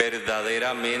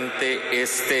 Verdaderamente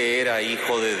este era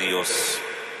Hijo de Dios.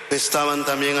 Estaban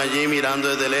también allí mirando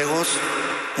desde lejos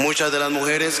muchas de las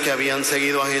mujeres que habían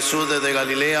seguido a Jesús desde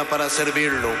Galilea para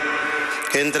servirlo.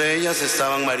 Entre ellas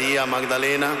estaban María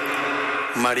Magdalena,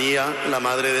 María, la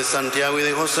madre de Santiago y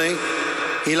de José,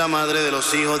 y la madre de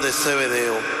los hijos de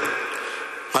Zebedeo.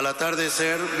 Al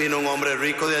atardecer vino un hombre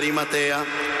rico de Arimatea,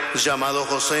 llamado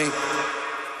José,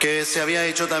 que se había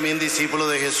hecho también discípulo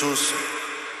de Jesús.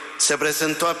 Se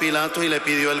presentó a Pilato y le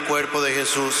pidió el cuerpo de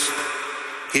Jesús.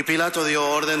 Y Pilato dio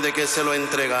orden de que se lo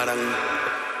entregaran.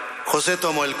 José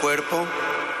tomó el cuerpo,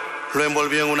 lo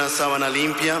envolvió en una sábana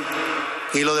limpia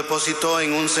y lo depositó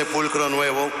en un sepulcro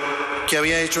nuevo que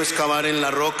había hecho excavar en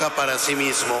la roca para sí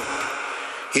mismo.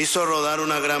 Hizo rodar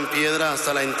una gran piedra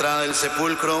hasta la entrada del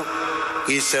sepulcro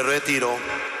y se retiró.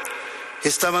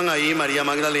 Estaban ahí María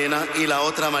Magdalena y la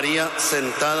otra María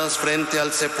sentadas frente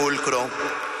al sepulcro.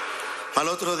 Al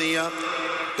otro día,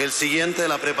 el siguiente de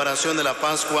la preparación de la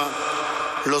Pascua,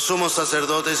 los sumos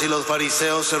sacerdotes y los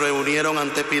fariseos se reunieron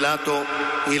ante Pilato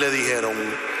y le dijeron: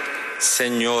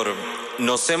 Señor,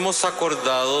 nos hemos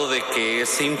acordado de que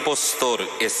ese impostor,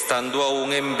 estando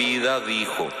aún en vida,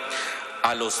 dijo: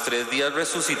 a los 3 días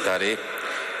resucitaré.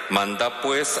 Manda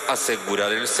pues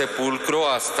asegurar el sepulcro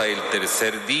hasta el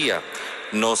 3er día,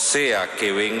 no sea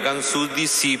que vengan sus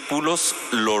discípulos,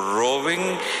 lo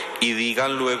roben y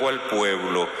digan luego al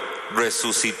pueblo: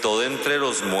 resucitó de entre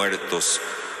los muertos,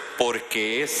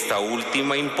 porque esta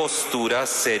última impostura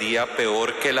sería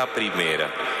peor que la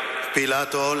primera.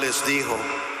 Pilato les dijo: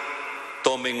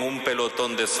 tomen un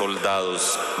pelotón de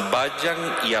soldados, vayan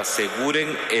y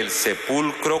aseguren el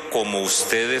sepulcro como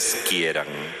ustedes quieran.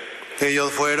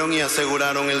 Ellos fueron y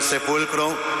aseguraron el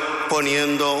sepulcro,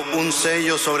 poniendo un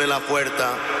sello sobre la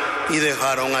puerta, y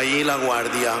dejaron allí la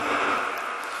guardia.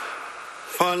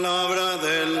 Palabra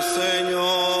del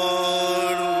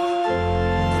Señor.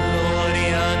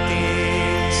 Gloria a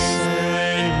ti,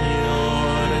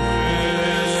 Señor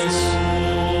Jesús.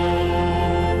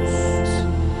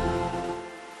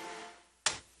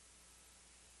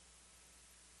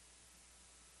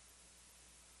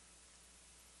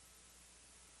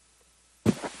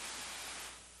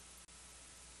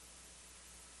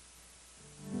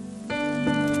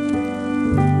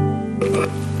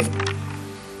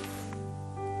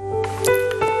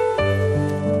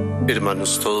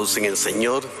 Hermanos todos en el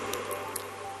Señor,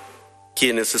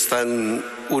 quienes están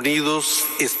unidos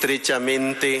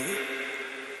estrechamente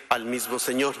al mismo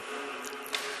Señor,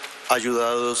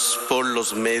 ayudados por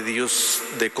los medios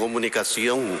de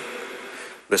comunicación,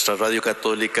 nuestra radio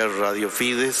católica, Radio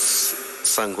Fides,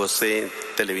 San José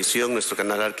Televisión, nuestro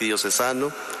canal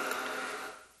arquidiocesano,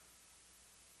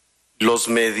 los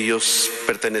medios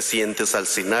pertenecientes al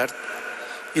Sinart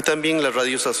y también las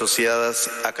radios asociadas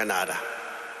a Canal.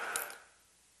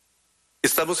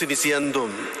 Estamos iniciando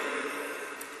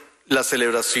la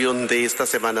celebración de esta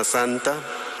Semana Santa,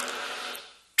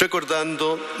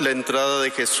 recordando la entrada de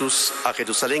Jesús a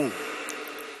Jerusalén.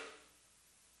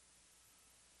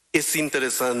 Es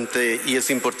interesante y es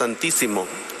importantísimo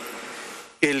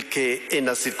el que en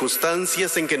las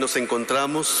circunstancias en que nos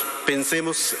encontramos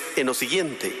pensemos en lo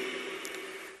siguiente.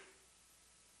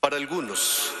 Para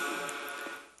algunos,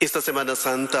 esta Semana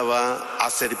Santa va a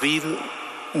servir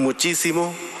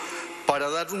muchísimo para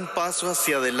dar un paso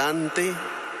hacia adelante,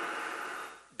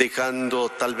 dejando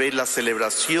tal vez la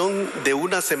celebración de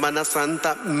una Semana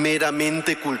Santa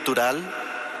meramente cultural,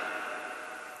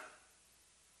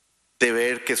 de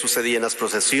ver qué sucedía en las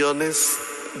procesiones,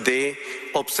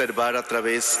 de observar a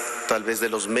través tal vez de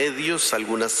los medios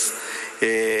algunas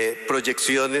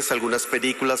proyecciones, algunas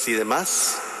películas y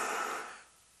demás,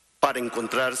 para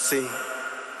encontrarse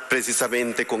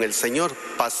precisamente con el Señor,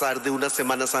 pasar de una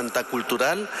Semana Santa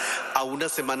cultural a una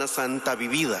Semana Santa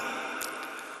vivida.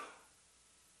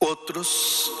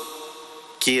 Otros,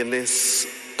 quienes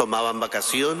tomaban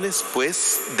vacaciones,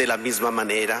 pues de la misma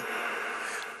manera,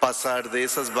 pasar de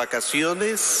esas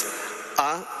vacaciones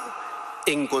a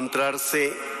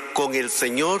encontrarse con el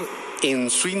Señor en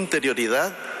su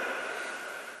interioridad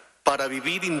para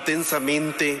vivir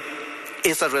intensamente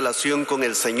esa relación con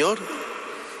el Señor.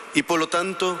 Y por lo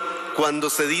tanto, cuando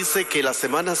se dice que la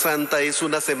Semana Santa es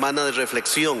una semana de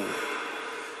reflexión,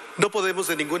 no podemos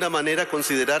de ninguna manera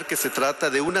considerar que se trata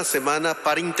de una semana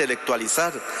para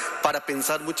intelectualizar, para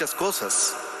pensar muchas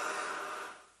cosas.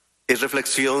 Es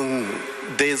reflexión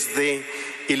desde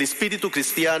el espíritu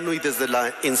cristiano y desde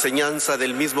la enseñanza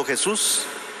del mismo Jesús.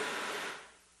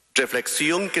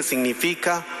 Reflexión que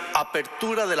significa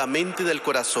apertura de la mente y del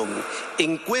corazón,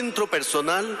 encuentro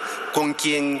personal con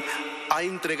quien ha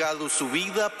entregado su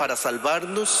vida para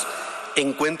salvarnos,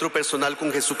 encuentro personal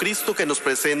con Jesucristo que nos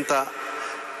presenta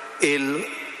Él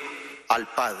al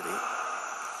Padre.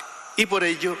 Y por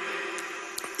ello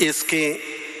es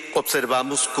que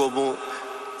observamos cómo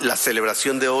la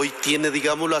celebración de hoy tiene,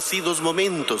 digámoslo así, 2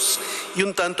 momentos y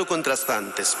un tanto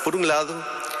contrastantes. Por un lado,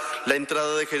 la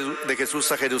entrada de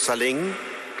Jesús a Jerusalén,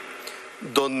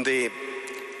 donde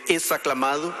es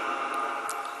aclamado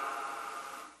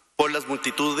por las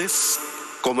multitudes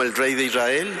como el Rey de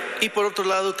Israel, y por otro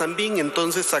lado también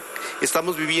entonces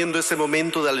estamos viviendo ese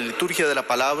momento de la liturgia de la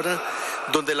palabra,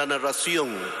 donde la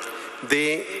narración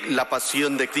de la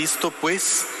pasión de Cristo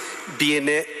pues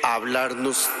viene a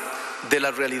hablarnos de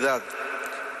la realidad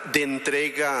de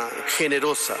entrega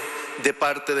generosa de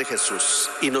parte de Jesús,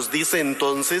 y nos dice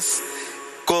entonces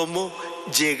cómo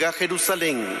llega a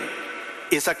Jerusalén,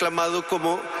 es aclamado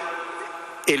como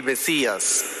el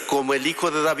Mesías, como el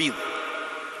Hijo de David,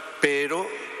 pero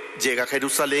llega a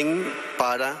Jerusalén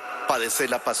para padecer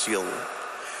la pasión.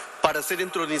 para ser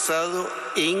entronizado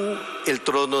en el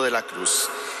trono de la cruz.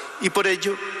 Y por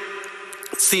ello,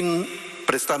 si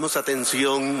prestamos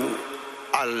atención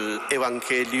al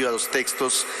Evangelio, a los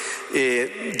textos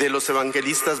de los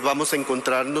evangelistas, vamos a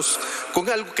encontrarnos con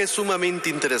algo que es sumamente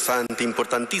interesante,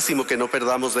 importantísimo, que no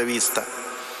perdamos de vista.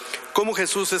 Cómo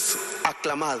Jesús es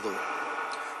aclamado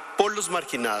por los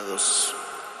marginados,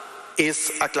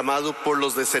 es aclamado por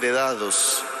los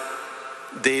desheredados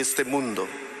de este mundo,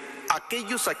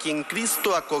 aquellos a quien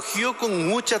Cristo acogió con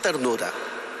mucha ternura,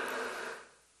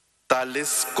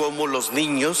 tales como los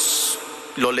niños,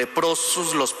 los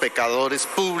leprosos, los pecadores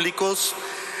públicos,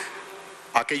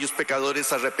 aquellos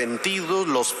pecadores arrepentidos,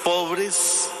 los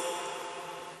pobres.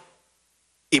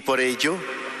 Y por ello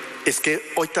es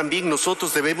que hoy también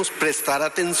nosotros debemos prestar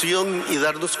atención y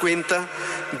darnos cuenta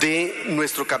de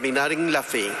nuestro caminar en la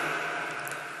fe,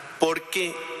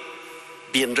 porque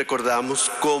bien recordamos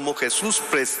cómo Jesús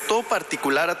prestó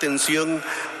particular atención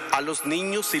a los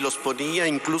niños y los ponía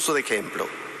incluso de ejemplo.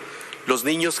 Los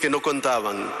niños que no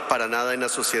contaban para nada en la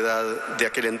sociedad de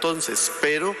aquel entonces,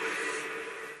 pero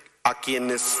a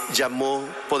quienes llamó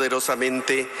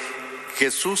poderosamente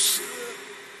Jesús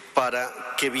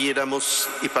para que viéramos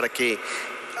y para que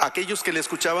aquellos que le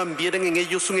escuchaban vieran en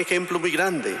ellos un ejemplo muy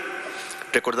grande.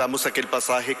 Recordamos aquel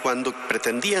pasaje cuando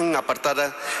pretendían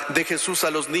apartar de Jesús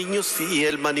a los niños y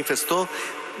él manifestó: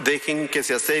 dejen que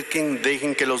se acerquen,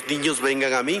 dejen que los niños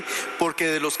vengan a mí, porque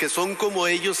de los que son como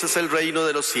ellos es el reino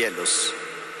de los cielos.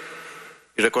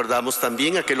 Y recordamos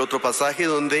también aquel otro pasaje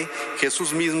donde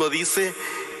Jesús mismo dice: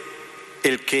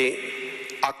 el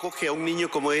que acoge a un niño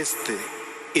como este,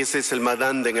 ese es el más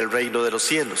grande en el reino de los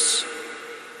cielos.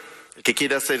 El que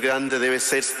quiera ser grande debe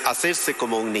hacerse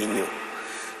como un niño.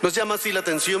 Nos llama así la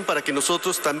atención para que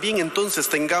nosotros también entonces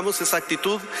tengamos esa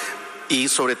actitud, y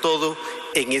sobre todo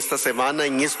en esta semana,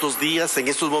 en estos días, en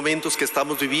estos momentos que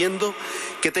estamos viviendo,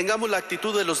 que tengamos la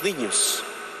actitud de los niños.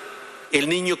 El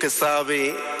niño que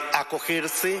sabe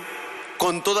acogerse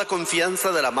con toda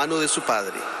confianza de la mano de su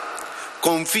padre,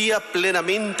 confía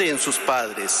plenamente en sus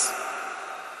padres,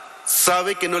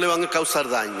 sabe que no le van a causar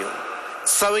daño,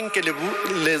 saben que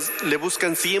le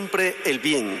buscan siempre el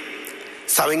bien,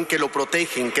 saben que lo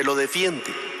protegen, que lo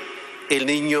defienden. El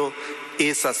niño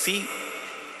es así,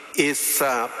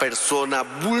 esa persona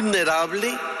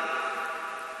vulnerable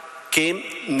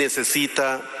que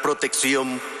necesita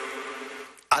protección,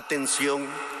 atención,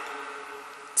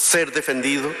 ser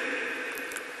defendido.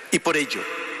 Y por ello,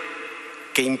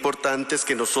 qué importante es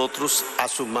que nosotros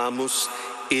asumamos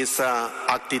esa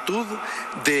actitud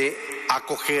de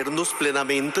acogernos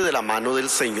plenamente de la mano del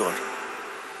Señor.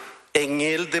 En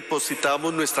Él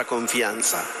depositamos nuestra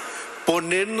confianza,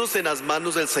 ponernos en las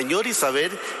manos del Señor y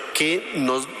saber que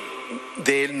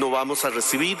de Él no vamos a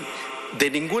recibir de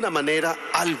ninguna manera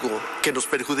algo que nos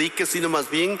perjudique, sino más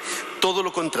bien todo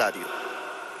lo contrario.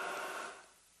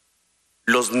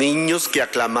 Los niños que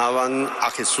aclamaban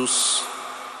a Jesús,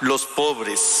 los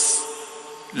pobres,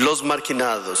 los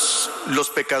marginados, los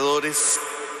pecadores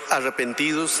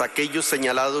arrepentidos, aquellos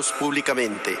señalados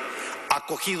públicamente,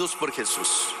 acogidos por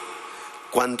Jesús.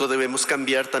 ¿Cuánto debemos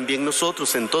cambiar también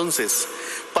nosotros entonces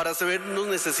para sabernos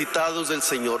necesitados del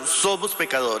Señor? Somos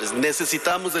pecadores,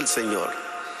 necesitamos del Señor.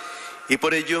 Y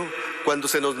por ello, cuando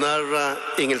se nos narra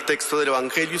en el texto del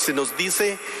Evangelio, se nos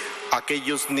dice: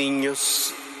 aquellos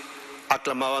niños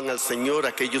aclamaban al Señor,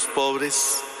 aquellos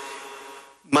pobres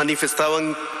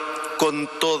manifestaban con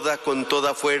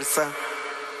toda fuerza: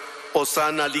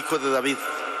 Hosana al Hijo de David.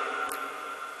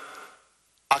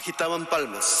 Agitaban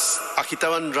palmas,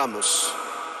 agitaban ramos.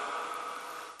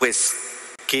 Pues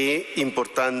qué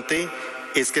importante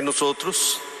es que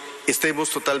nosotros estemos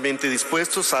totalmente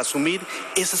dispuestos a asumir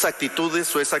esas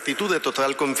actitudes o esa actitud de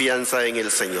total confianza en el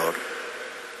Señor.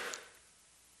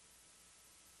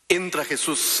 Entra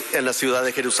Jesús en la ciudad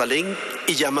de Jerusalén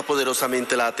y llama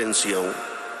poderosamente la atención,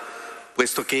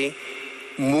 puesto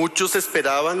que muchos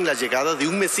esperaban la llegada de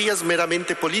un Mesías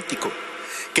meramente político,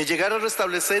 que llegara a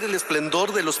restablecer el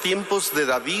esplendor de los tiempos de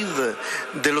David,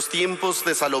 de los tiempos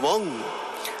de Salomón,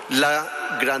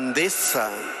 la grandeza,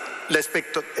 la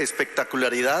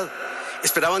espectacularidad.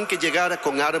 Esperaban que llegara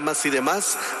con armas y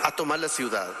demás a tomar la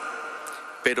ciudad.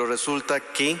 Pero resulta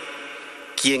que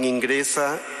quien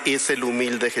ingresa es el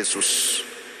humilde Jesús.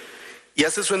 Y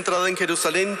hace su entrada en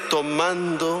Jerusalén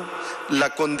tomando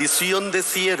la condición de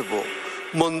siervo,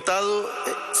 montado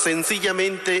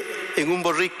sencillamente en un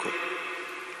borrico.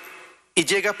 Y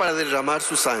llega para derramar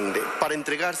su sangre, para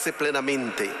entregarse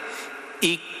plenamente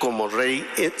y como rey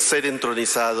ser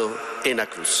entronizado en la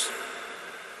cruz.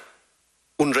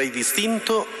 Un rey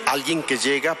distinto, alguien que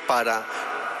llega para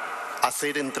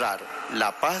hacer entrar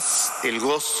la paz, el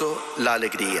gozo, la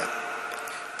alegría.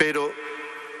 Pero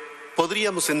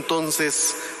podríamos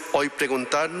entonces hoy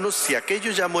preguntarnos si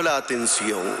aquello llamó la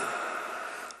atención.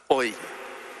 Hoy,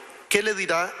 ¿qué le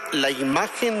dirá la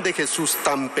imagen de Jesús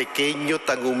tan pequeño,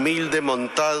 tan humilde,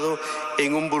 montado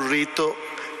en un burrito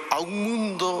a un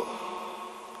mundo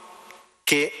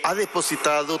que ha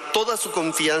depositado toda su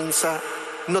confianza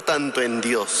no tanto en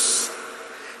Dios,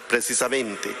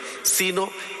 precisamente,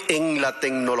 sino en la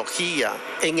tecnología,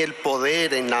 en el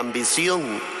poder, en la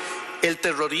ambición, el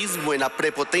terrorismo, en la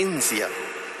prepotencia,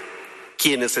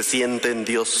 quienes se sienten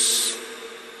Dios,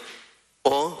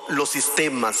 o los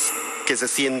sistemas que se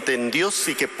sienten Dios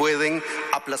y que pueden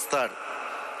aplastar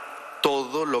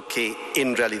todo lo que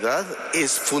en realidad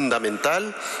es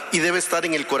fundamental y debe estar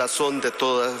en el corazón de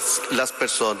todas las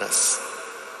personas.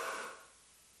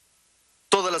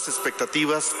 Todas las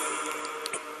expectativas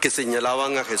que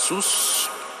señalaban a Jesús,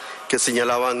 que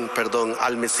señalaban,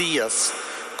 al Mesías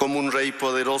como un rey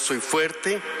poderoso y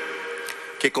fuerte,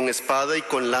 que con espada y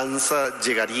con lanza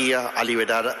llegaría a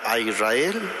liberar a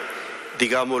Israel,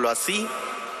 digámoslo así,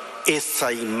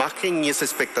 esa imagen y esa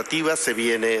expectativa se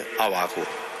viene abajo.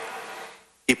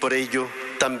 Y por ello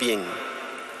también,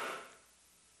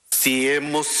 si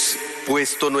hemos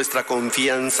puesto nuestra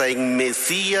confianza en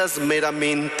Mesías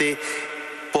meramente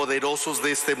poderosos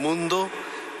de este mundo,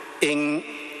 en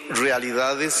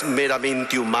realidades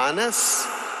meramente humanas,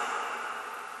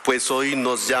 pues hoy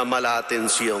nos llama la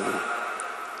atención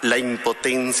la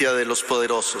impotencia de los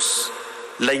poderosos,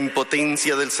 la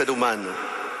impotencia del ser humano,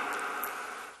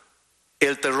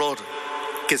 el terror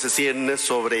que se cierne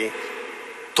sobre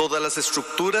todas las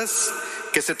estructuras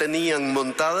que se tenían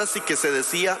montadas y que se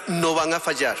decía no van a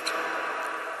fallar.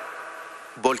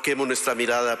 Volquemos nuestra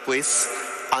mirada pues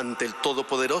ante el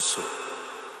Todopoderoso,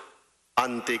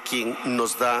 ante quien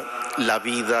nos da la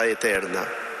vida eterna.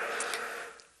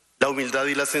 La humildad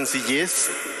y la sencillez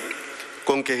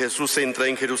con que Jesús entra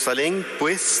en Jerusalén,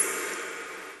 pues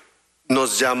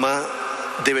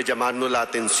debe llamarnos la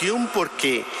atención,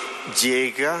 porque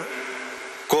llega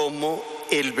como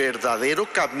el verdadero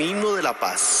camino de la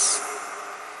paz.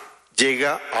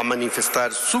 Llega a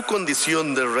manifestar su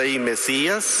condición de rey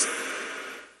Mesías,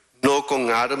 no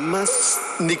con armas,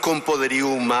 ni con poderío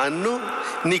humano,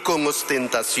 ni con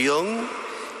ostentación,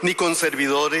 ni con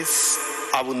servidores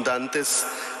abundantes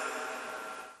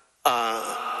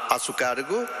a su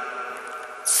cargo,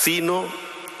 sino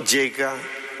llega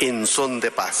en son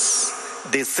de paz,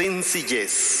 de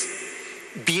sencillez.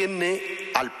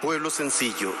 Viene al pueblo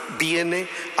sencillo, viene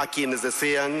a quienes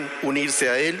desean unirse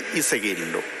a él y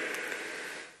seguirlo.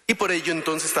 Y por ello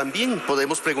entonces también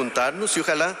podemos preguntarnos, y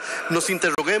ojalá nos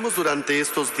interroguemos durante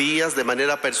estos días de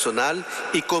manera personal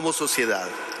y como sociedad,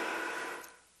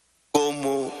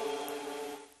 ¿cómo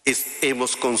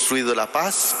hemos construido la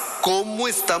paz? ¿Cómo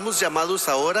estamos llamados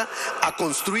ahora a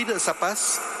construir esa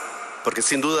paz? Porque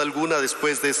sin duda alguna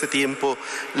después de este tiempo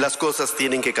las cosas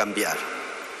tienen que cambiar.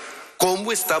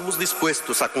 ¿Cómo estamos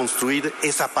dispuestos a construir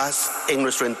esa paz en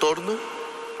nuestro entorno?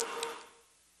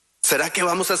 ¿Será que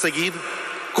vamos a seguir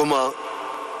como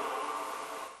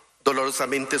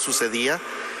dolorosamente sucedía?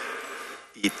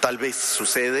 Y tal vez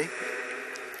sucede,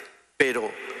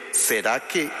 pero ¿será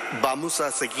que vamos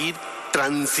a seguir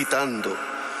transitando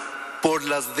por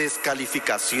las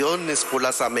descalificaciones, por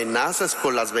las amenazas,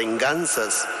 por las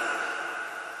venganzas?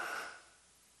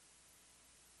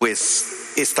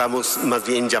 Pues estamos más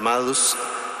bien llamados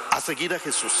a seguir a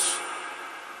Jesús,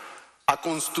 a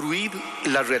construir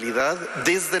la realidad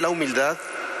desde la humildad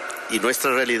y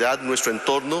nuestra realidad, nuestro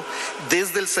entorno,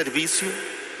 desde el servicio.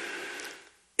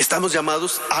 Estamos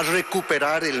llamados a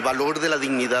recuperar el valor de la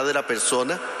dignidad de la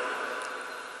persona,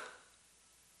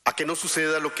 a que no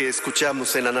suceda lo que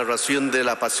escuchamos en la narración de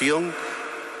la Pasión,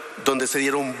 donde se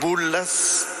dieron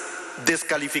burlas,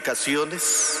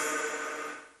 descalificaciones,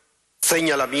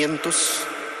 señalamientos,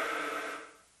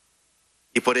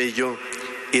 y por ello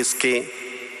es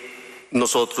que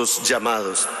nosotros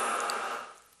llamados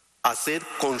a ser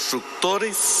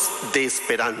constructores de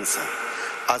esperanza,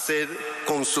 a ser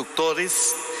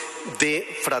constructores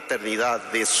de fraternidad,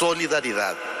 de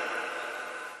solidaridad.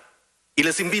 Y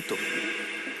les invito,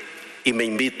 y me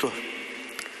invito,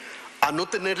 a no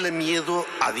tenerle miedo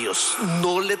a Dios.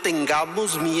 No le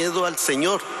tengamos miedo al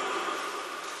Señor.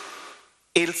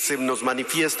 Él se nos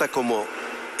manifiesta como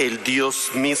el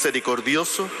Dios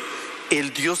misericordioso,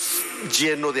 el Dios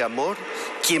lleno de amor,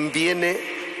 quien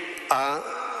viene a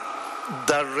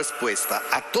dar respuesta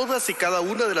a todas y cada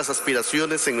una de las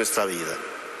aspiraciones en nuestra vida.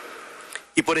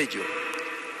 Y por ello,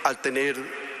 al tener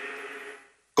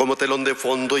como telón de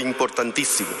fondo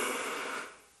importantísimo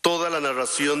toda la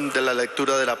narración de la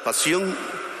lectura de la Pasión,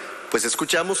 pues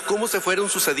escuchamos cómo se fueron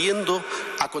sucediendo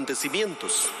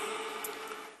acontecimientos.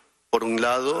 Por un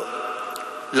lado,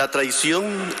 la traición,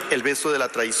 el beso de la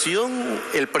traición,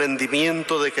 el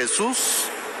prendimiento de Jesús.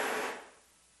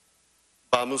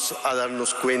 Vamos a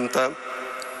darnos cuenta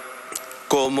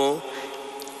cómo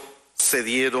se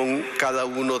dieron cada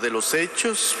uno de los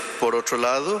hechos. Por otro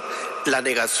lado, la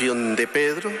negación de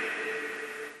Pedro.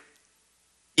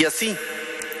 Y así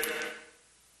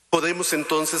podemos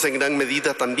entonces en gran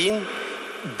medida también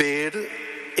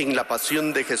ver en la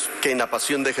pasión de Jesús, que en la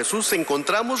pasión de Jesús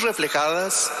encontramos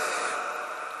reflejadas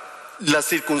las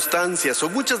circunstancias o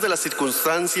muchas de las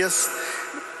circunstancias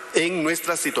en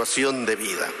nuestra situación de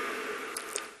vida,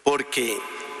 porque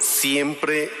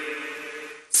siempre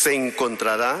se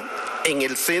encontrará en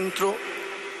el centro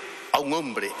a un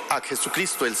hombre, a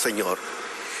Jesucristo el Señor,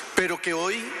 pero que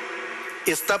hoy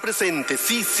está presente,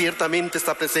 sí, ciertamente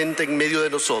está presente en medio de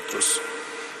nosotros.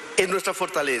 Es nuestra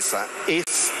fortaleza,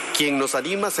 es quien nos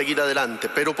anima a seguir adelante,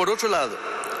 pero por otro lado,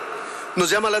 nos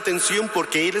llama la atención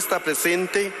porque Él está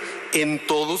presente en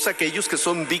todos aquellos que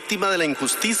son víctimas de la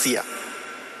injusticia,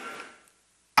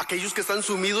 aquellos que están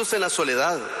sumidos en la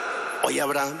soledad. Hoy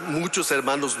habrá muchos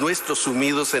hermanos nuestros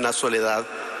sumidos en la soledad,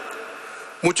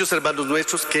 muchos hermanos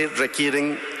nuestros que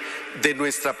requieren de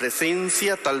nuestra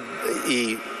presencia, tal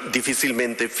y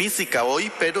difícilmente física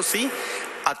hoy, pero sí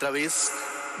a través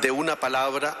de una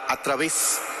palabra, a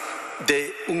través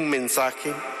de un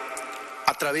mensaje,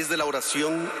 a través de la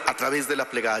oración, a través de la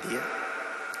plegaria.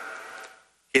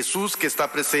 Jesús que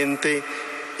está presente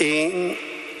en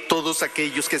todos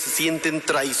aquellos que se sienten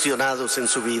traicionados en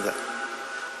su vida,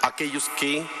 aquellos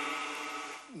que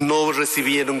no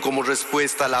recibieron como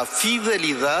respuesta la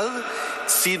fidelidad,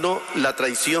 sino la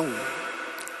traición.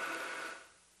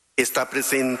 Está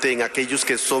presente en aquellos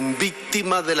que son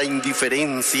víctimas de la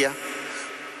indiferencia,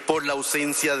 por la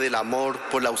ausencia del amor,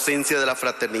 por la ausencia de la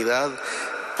fraternidad,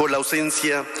 por la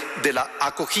ausencia de la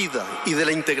acogida y de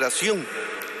la integración.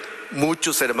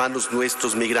 Muchos hermanos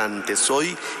nuestros migrantes,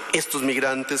 hoy estos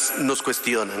migrantes nos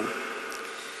cuestionan.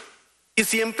 Y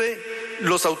siempre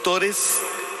los autores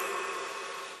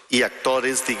y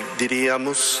actores,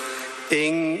 diríamos,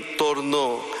 en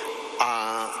torno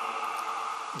a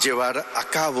llevar a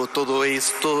cabo todo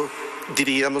esto,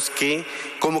 diríamos que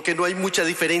como que no hay mucha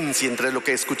diferencia entre lo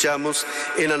que escuchamos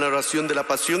en la narración de la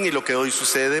Pasión y lo que hoy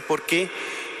sucede, porque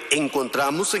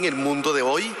encontramos en el mundo de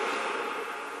hoy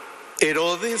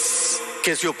Herodes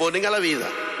que se oponen a la vida,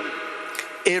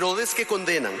 Herodes que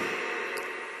condenan,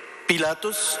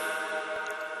 Pilatos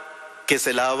que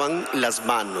se lavan las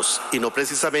manos, y no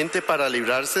precisamente para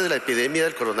librarse de la epidemia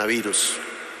del coronavirus,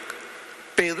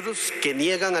 Pedros que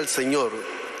niegan al Señor,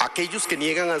 aquellos que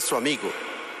niegan a su amigo,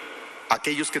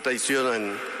 aquellos que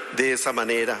traicionan de esa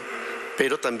manera,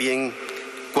 pero también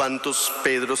cuántos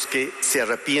Pedros que se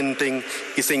arrepienten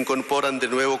y se incorporan de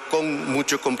nuevo con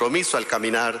mucho compromiso al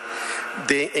caminar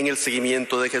en el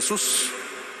seguimiento de Jesús.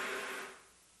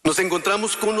 Nos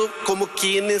encontramos como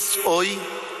quienes hoy,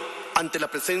 ante la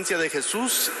presencia de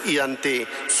Jesús y ante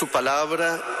su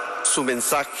palabra, su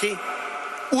mensaje,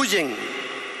 huyen.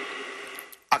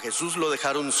 A Jesús lo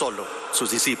dejaron solo,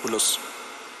 sus discípulos.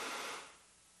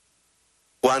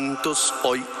 ¿Cuántos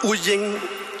hoy huyen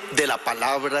de la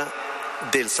palabra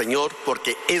del Señor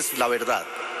porque es la verdad,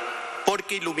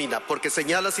 porque ilumina, porque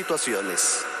señala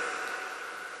situaciones?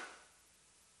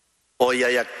 Hoy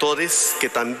hay actores que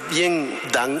también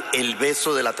dan el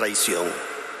beso de la traición.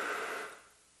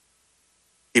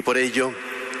 Y por ello,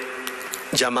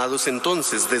 llamados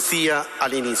entonces, decía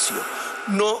al inicio,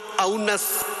 no a una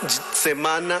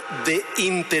semana de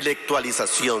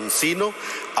intelectualización, sino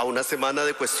a una semana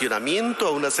de cuestionamiento,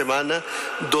 a una semana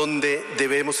donde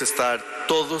debemos estar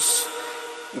todos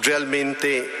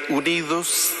realmente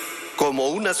unidos como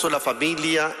una sola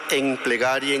familia en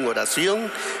plegaria, en oración,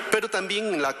 pero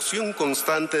también en la acción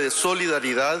constante de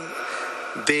solidaridad,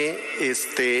 de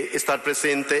estar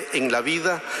presente en la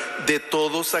vida de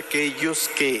todos aquellos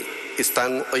que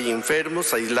están hoy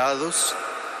enfermos, aislados,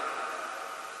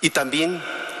 y también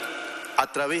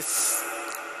a través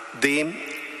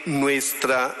de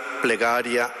nuestra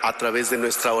plegaria, a través de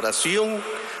nuestra oración,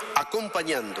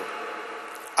 acompañando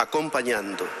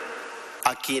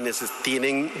a quienes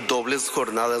tienen dobles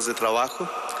jornadas de trabajo,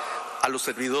 a los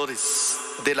servidores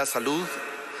de la salud,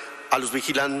 a los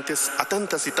vigilantes, a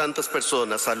tantas y tantas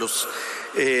personas, a los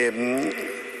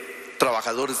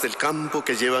trabajadores del campo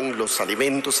que llevan los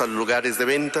alimentos a los lugares de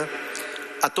venta,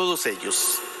 a todos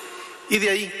ellos. Y de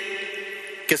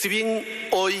ahí que si bien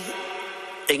hoy,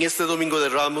 en este Domingo de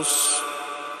Ramos,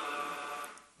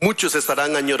 muchos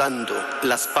estarán añorando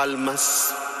las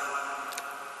palmas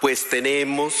pues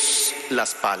tenemos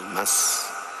las palmas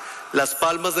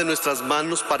de nuestras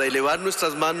manos para elevar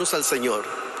nuestras manos al Señor.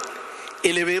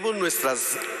 Elevemos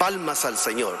nuestras palmas al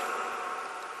Señor.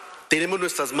 Tenemos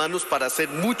nuestras manos para hacer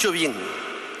mucho bien.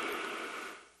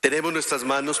 Tenemos nuestras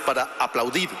manos para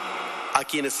aplaudir a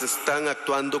quienes están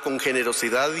actuando con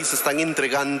generosidad y se están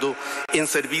entregando en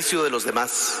servicio de los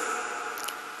demás.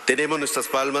 Tenemos nuestras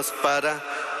palmas para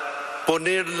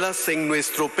ponerlas en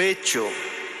nuestro pecho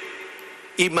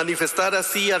y manifestar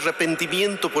así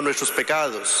arrepentimiento por nuestros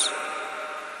pecados.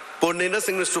 Ponerlas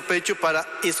en nuestro pecho para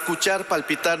escuchar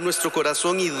palpitar nuestro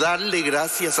corazón y darle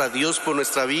gracias a Dios por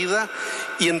nuestra vida,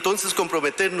 y entonces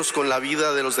comprometernos con la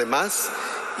vida de los demás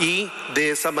y de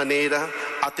esa manera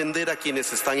atender a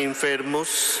quienes están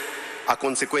enfermos a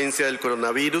consecuencia del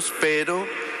coronavirus, pero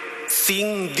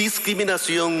sin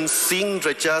discriminación, sin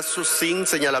rechazo, sin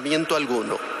señalamiento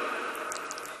alguno.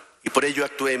 Y por ello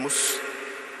actuemos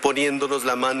poniéndonos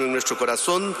la mano en nuestro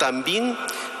corazón también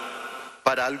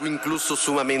para algo incluso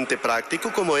sumamente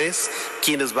práctico, como es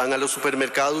quienes van a los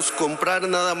supermercados comprar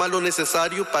nada más lo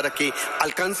necesario para que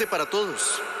alcance para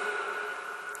todos.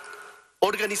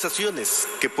 Organizaciones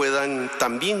que puedan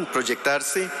también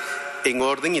proyectarse en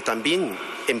orden, y también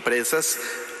empresas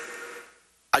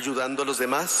ayudando a los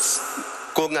demás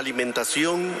con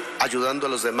alimentación, ayudando a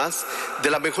los demás de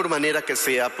la mejor manera que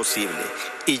sea posible.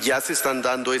 Y ya se están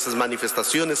dando esas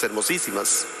manifestaciones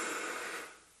hermosísimas.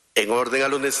 En orden a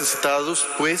los necesitados,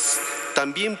 pues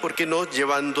también, ¿por qué no?,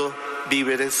 llevando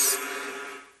víveres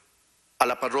a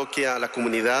la parroquia, a la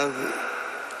comunidad,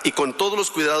 y con todos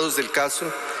los cuidados del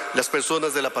caso, las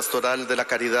personas de la pastoral, de la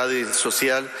caridad y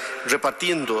social,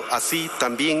 repartiendo así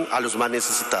también a los más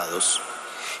necesitados.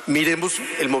 Miremos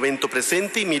el momento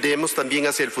presente y miremos también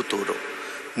hacia el futuro.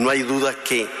 No hay duda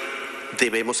que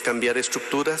debemos cambiar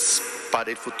estructuras para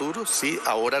el futuro, sí,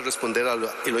 ahora responder a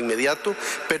lo inmediato,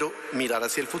 pero mirar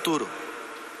hacia el futuro.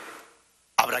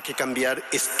 Habrá que cambiar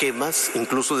esquemas,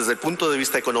 incluso desde el punto de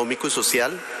vista económico y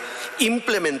social,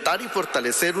 implementar y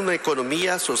fortalecer una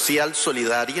economía social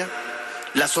solidaria,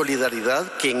 la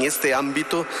solidaridad que en este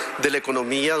ámbito de la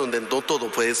economía, donde no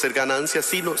todo puede ser ganancia,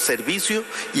 sino servicio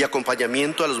y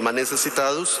acompañamiento a los más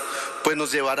necesitados, pues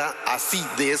nos llevará así,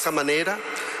 de esa manera,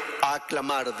 a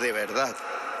aclamar de verdad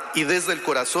y desde el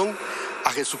corazón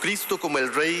a Jesucristo como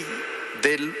el Rey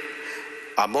del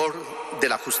amor, de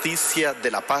la justicia, de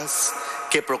la paz,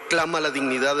 que proclama la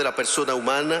dignidad de la persona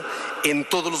humana en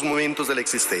todos los momentos de la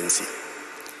existencia.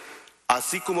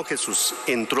 Así como Jesús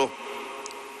entró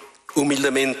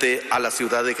humildemente a la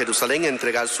ciudad de Jerusalén a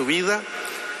entregar su vida,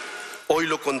 hoy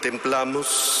lo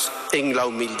contemplamos en la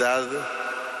humildad,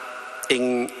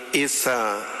 en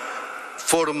esa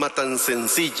forma tan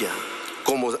sencilla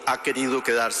como ha querido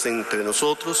quedarse entre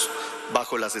nosotros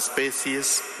bajo las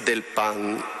especies del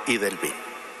pan y del vino.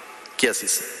 Que así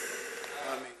sea.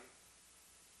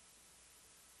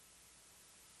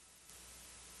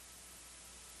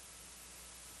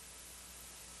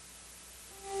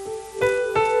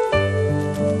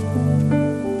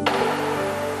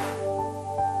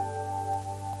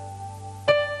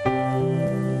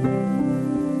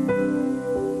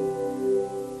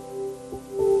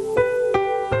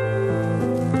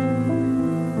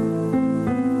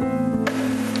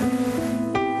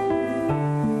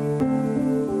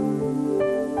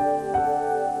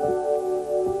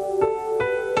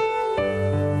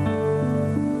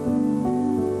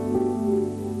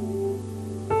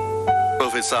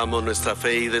 Profesamos nuestra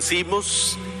fe y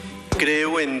decimos: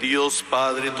 creo en Dios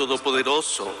Padre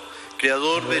Todopoderoso,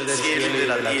 Creador del cielo y de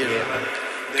la tierra.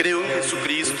 Creo en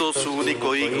Jesucristo, su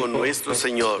único Hijo, nuestro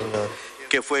Señor,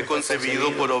 que fue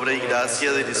concebido por obra y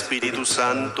gracia del Espíritu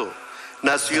Santo.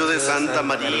 Nació de Santa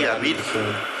María,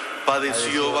 Virgen.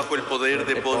 Padeció bajo el poder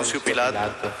de Poncio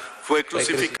Pilato. Fue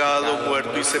crucificado,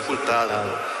 muerto y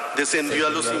sepultado. Descendió a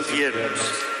los infiernos.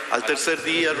 Al tercer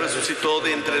día resucitó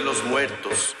de entre los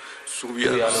muertos.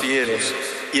 Subió a los cielos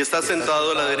y está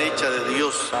sentado a la derecha de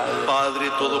Dios,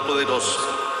 Padre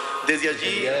Todopoderoso. Desde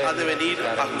allí ha de venir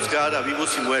a juzgar a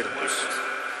vivos y muertos.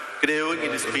 Creo en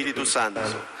el Espíritu Santo,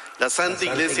 la Santa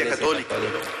Iglesia Católica,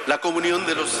 la comunión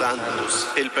de los santos,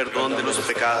 el perdón de los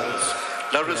pecados,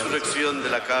 la resurrección de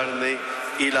la carne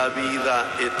y la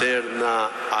vida eterna.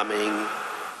 Amén.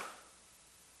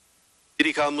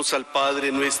 Dirijamos al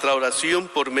Padre nuestra oración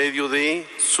por medio de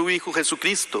su Hijo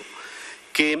Jesucristo,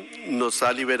 que nos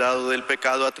ha liberado del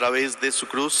pecado a través de su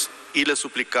cruz, y le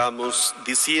suplicamos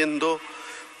diciendo: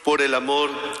 por el amor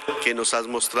que nos has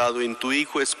mostrado en tu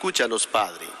Hijo, escúchanos,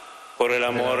 Padre. Por el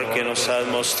amor que nos has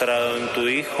mostrado en tu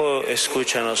Hijo,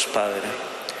 escúchanos, Padre.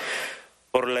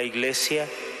 Por la Iglesia,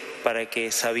 para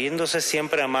que, sabiéndose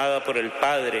siempre amada por el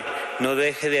Padre, no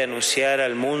deje de anunciar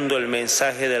al mundo el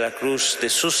mensaje de la cruz de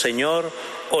su Señor.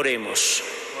 Oremos.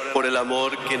 Por el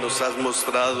amor que nos has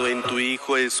mostrado en tu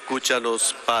Hijo,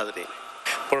 escúchanos, Padre.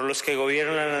 Por los que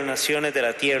gobiernan las naciones de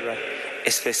la tierra,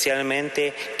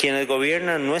 especialmente quienes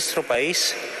gobiernan nuestro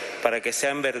país, para que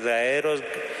sean verdaderos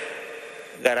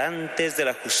garantes de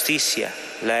la justicia,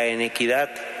 la inequidad,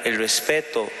 el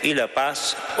respeto y la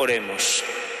paz. Oremos.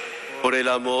 Por el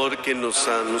amor que nos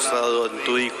has mostrado en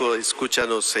tu Hijo,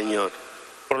 escúchanos, Señor.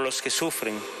 Por los que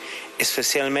sufren,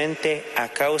 especialmente a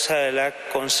causa de las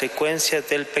consecuencias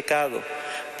del pecado,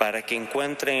 para que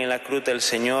encuentren en la cruz del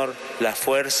Señor la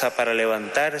fuerza para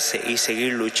levantarse y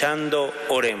seguir luchando.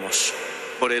 Oremos.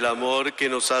 Por el amor que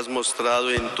nos has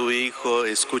mostrado en tu Hijo,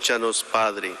 escúchanos,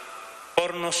 Padre.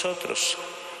 Por nosotros,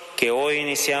 que hoy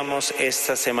iniciamos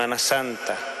esta Semana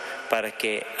Santa, para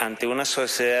que ante una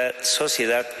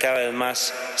sociedad cada vez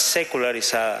más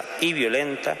secularizada y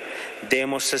violenta,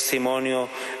 demos testimonio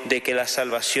de que la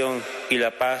salvación y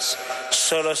la paz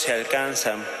solo se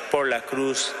alcanzan por la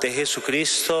cruz de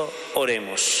Jesucristo.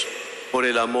 Oremos. Por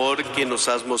el amor que nos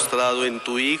has mostrado en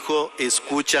tu Hijo,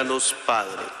 escúchanos,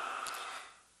 Padre.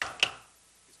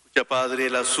 Escucha, Padre,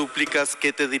 las súplicas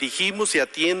que te dirigimos y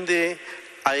atiende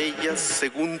a ellas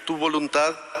según tu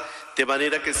voluntad, de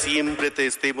manera que siempre te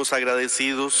estemos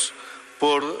agradecidos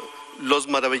por los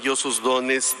maravillosos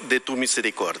dones de tu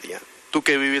misericordia. Tú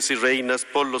que vives y reinas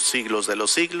por los siglos de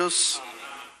los siglos.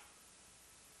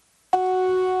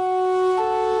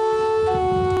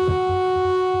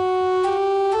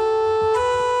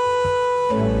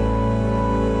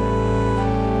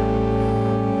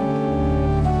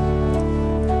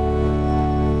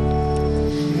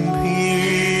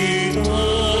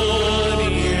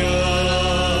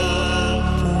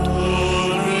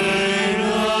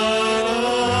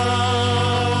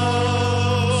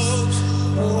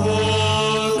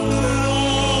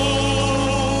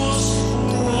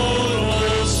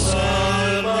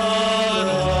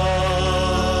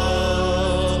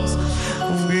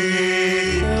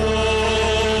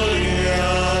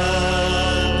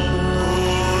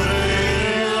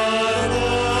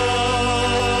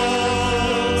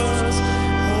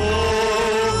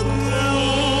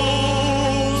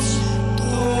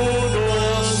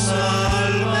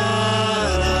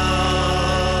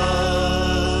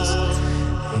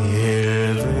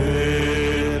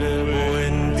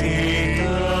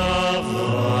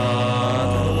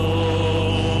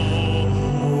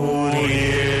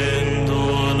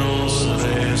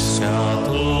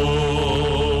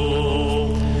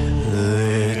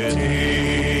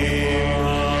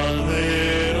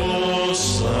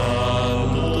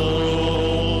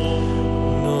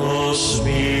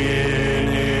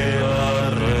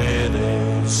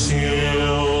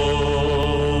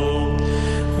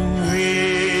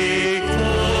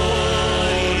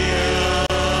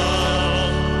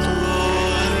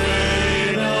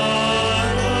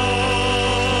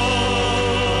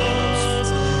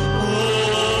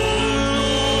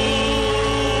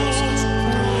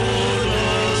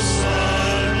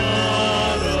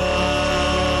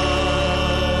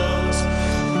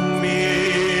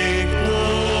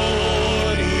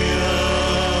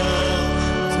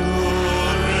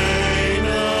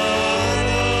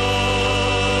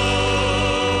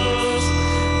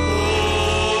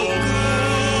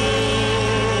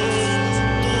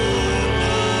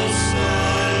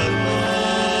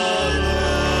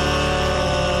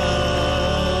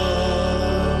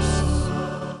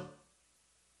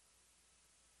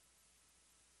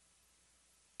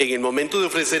 En el momento de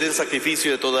ofrecer el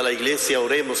sacrificio de toda la Iglesia,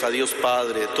 oremos a Dios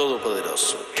Padre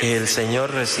Todopoderoso. Que el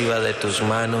Señor reciba de tus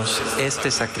manos este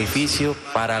sacrificio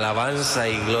para alabanza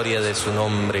y gloria de su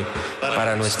nombre,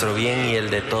 para nuestro bien y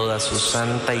el de toda su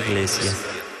santa Iglesia.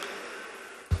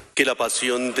 Que la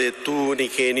pasión de tu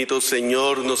unigénito,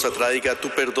 Señor, nos atraiga a tu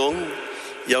perdón,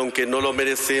 y aunque no lo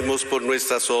merecemos por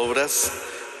nuestras obras,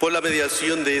 por la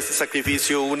mediación de este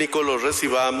sacrificio único lo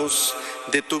recibamos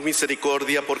de tu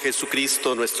misericordia por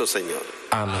Jesucristo nuestro Señor.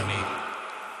 Amén.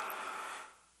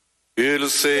 El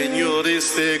Señor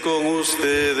esté con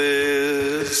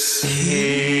ustedes.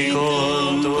 Y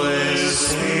con tu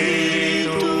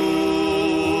espíritu.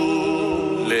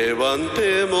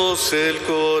 Levantemos el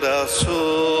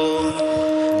corazón.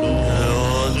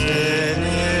 Lo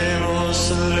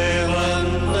tenemos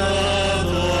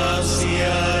levantado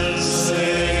hacia el Señor.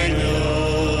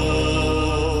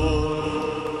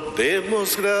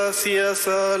 Demos gracias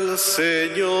al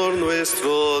Señor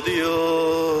nuestro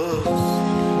Dios.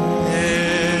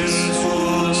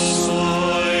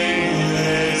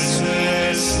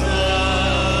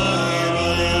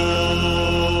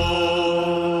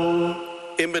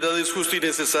 En verdad es justo y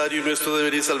necesario nuestro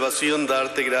deber y salvación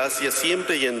darte gracias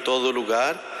siempre y en todo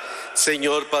lugar,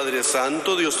 Señor Padre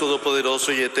Santo, Dios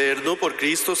Todopoderoso y Eterno, por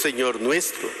Cristo Señor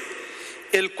nuestro,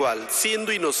 el cual,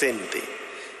 siendo inocente,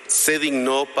 se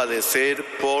dignó padecer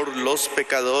por los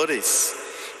pecadores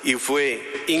y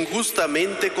fue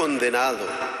injustamente condenado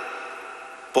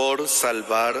por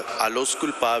salvar a los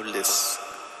culpables.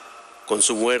 Con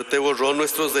su muerte borró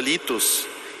nuestros delitos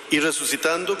y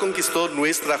resucitando conquistó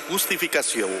nuestra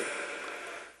justificación.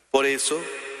 Por eso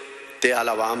te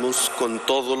alabamos con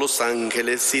todos los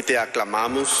ángeles y te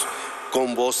aclamamos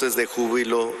con voces de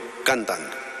júbilo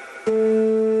cantando.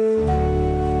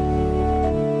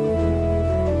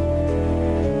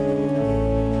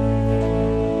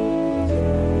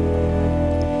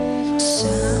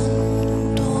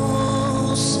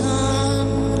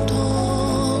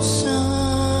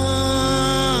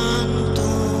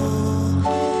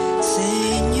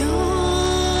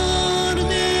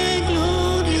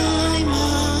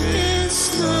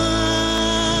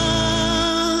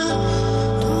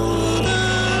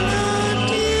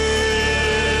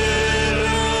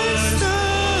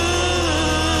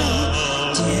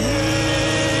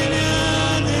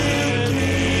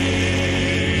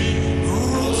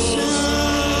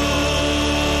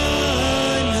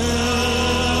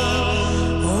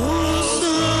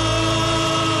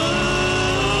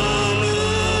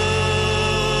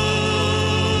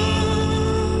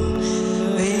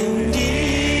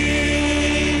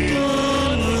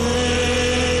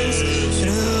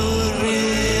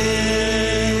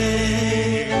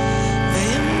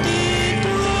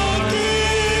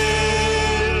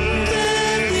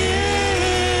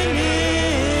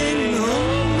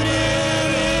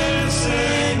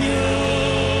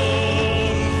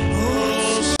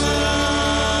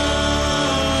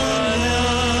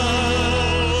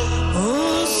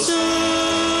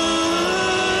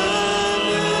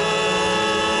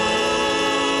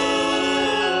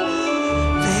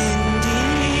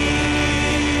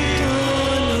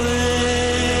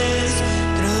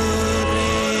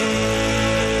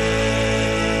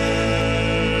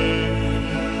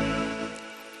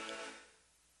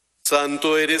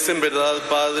 Santo eres en verdad,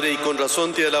 Padre, y con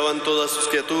razón te alaban todas sus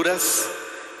criaturas,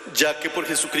 ya que por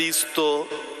Jesucristo,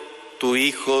 tu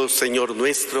Hijo, Señor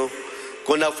nuestro,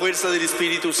 con la fuerza del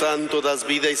Espíritu Santo das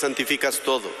vida y santificas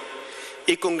todo,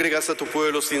 y congregas a tu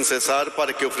pueblo sin cesar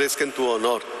para que ofrezca en tu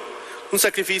honor un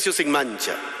sacrificio sin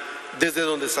mancha, desde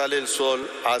donde sale el sol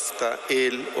hasta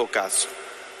el ocaso.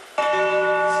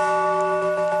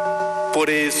 Por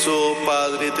eso,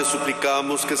 Padre, te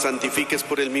suplicamos que santifiques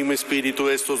por el mismo Espíritu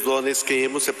estos dones que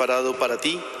hemos separado para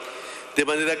ti, de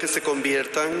manera que se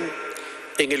conviertan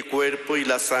en el cuerpo y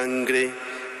la sangre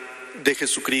de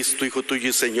Jesucristo, Hijo tuyo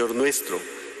y Señor nuestro,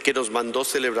 que nos mandó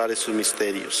celebrar esos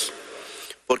misterios.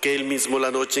 Porque Él mismo,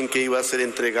 la noche en que iba a ser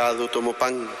entregado, tomó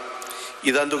pan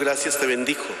y dando gracias te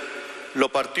bendijo, lo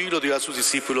partió y lo dio a sus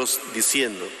discípulos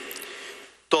diciendo: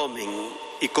 tomen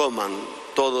y coman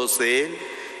todos de él,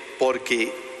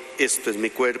 porque esto es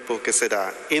mi cuerpo que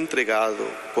será entregado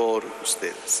por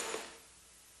ustedes.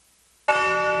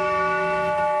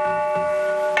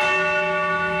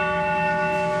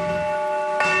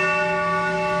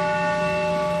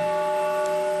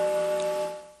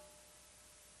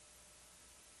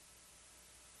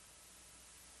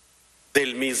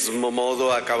 Del mismo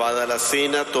modo, acabada la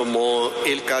cena, tomó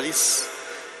el cáliz,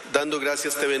 dando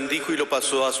gracias te bendijo y lo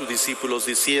pasó a sus discípulos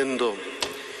diciendo: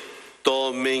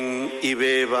 tomen y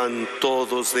beban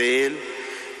todos de él,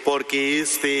 porque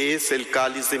este es el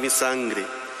cáliz de mi sangre,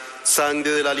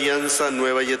 sangre de la alianza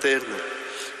nueva y eterna,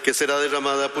 que será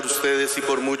derramada por ustedes y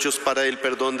por muchos para el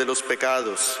perdón de los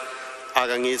pecados.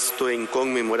 Hagan esto en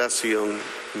conmemoración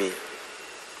mía.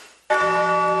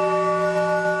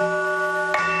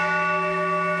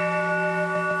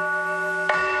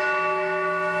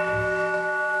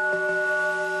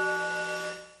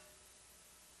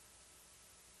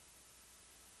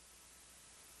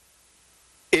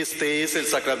 Este es el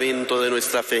sacramento de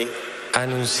nuestra fe.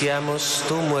 Anunciamos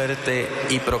tu muerte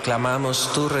y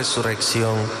proclamamos tu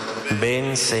resurrección.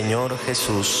 Ven, Señor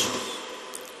Jesús.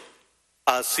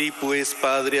 Así pues,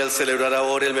 Padre, al celebrar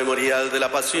ahora el memorial de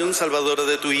la pasión salvadora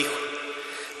de tu Hijo,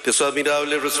 de su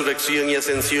admirable resurrección y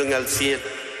ascensión al cielo,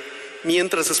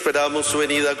 mientras esperamos su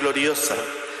venida gloriosa,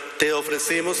 te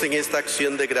ofrecemos en esta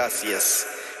acción de gracias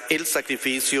el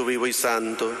sacrificio vivo y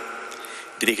santo.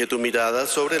 Dirige tu mirada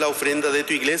sobre la ofrenda de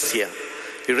tu iglesia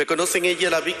y reconoce en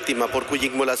ella la víctima por cuya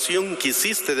inmolación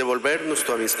quisiste devolvernos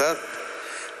tu amistad,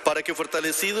 para que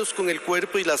fortalecidos con el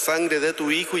cuerpo y la sangre de tu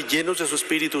Hijo y llenos de su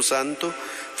Espíritu Santo,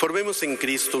 formemos en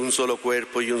Cristo un solo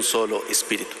cuerpo y un solo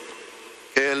espíritu.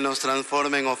 Que Él nos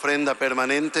transforme en ofrenda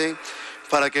permanente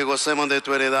para que gocemos de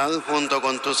tu heredad junto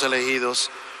con tus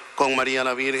elegidos, con María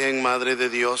la Virgen, Madre de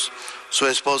Dios, su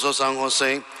esposo San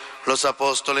José, los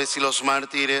apóstoles y los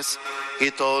mártires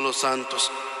y todos los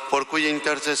santos, por cuya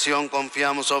intercesión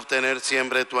confiamos obtener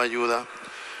siempre tu ayuda.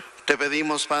 Te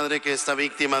pedimos, Padre, que esta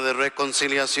víctima de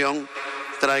reconciliación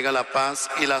traiga la paz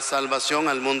y la salvación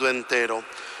al mundo entero.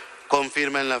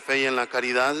 Confirma en la fe y en la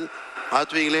caridad a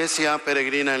tu iglesia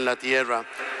peregrina en la tierra,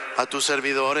 a tu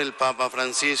servidor el Papa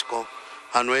Francisco,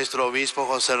 a nuestro obispo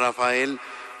José Rafael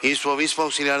y su obispo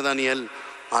auxiliar Daniel,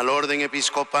 al orden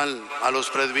episcopal, a los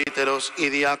presbíteros y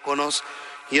diáconos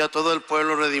y a todo el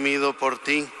pueblo redimido por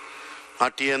ti.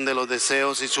 Atiende los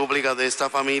deseos y súplicas de esta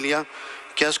familia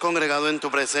que has congregado en tu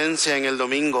presencia en el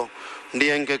domingo,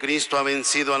 día en que Cristo ha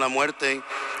vencido a la muerte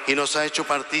y nos ha hecho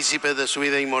partícipes de su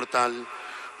vida inmortal.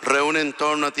 Reúne en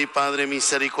torno a ti, Padre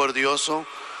misericordioso,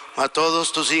 a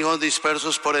todos tus hijos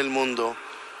dispersos por el mundo,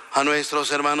 a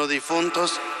nuestros hermanos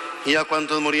difuntos y a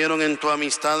cuantos murieron en tu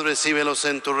amistad, recíbelos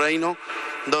en tu reino,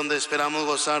 donde esperamos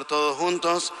gozar todos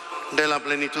juntos de la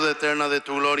plenitud eterna de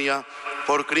tu gloria,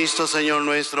 por Cristo Señor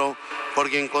nuestro, por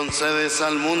quien concedes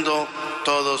al mundo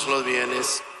todos los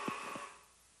bienes.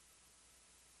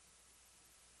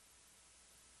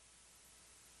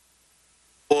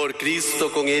 Por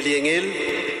Cristo, con Él y en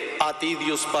Él, a ti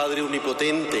Dios Padre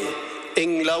Omnipotente,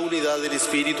 en la unidad del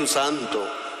Espíritu Santo,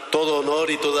 todo honor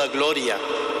y toda gloria,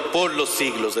 por los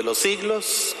siglos de los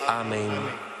siglos. Amén.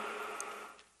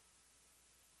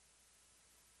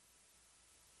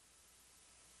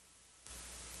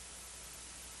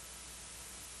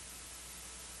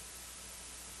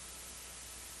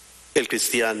 El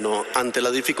cristiano, ante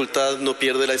la dificultad, no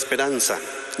pierde la esperanza,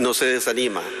 no se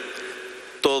desanima.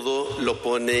 Todo lo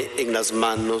pone en las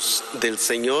manos del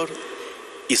Señor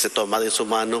y se toma de su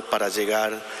mano para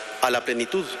llegar a la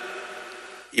plenitud.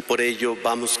 Y por ello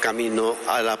vamos camino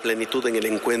a la plenitud en el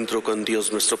encuentro con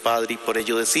Dios nuestro Padre. Y por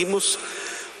ello decimos: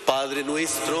 Padre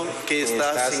nuestro que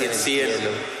estás en el cielo,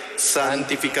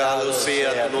 santificado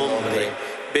sea tu nombre.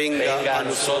 Venga a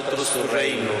nosotros tu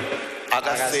reino.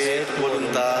 Hágase tu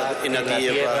voluntad en la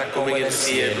tierra como en el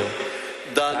cielo.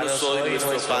 Danos hoy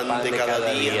nuestro pan de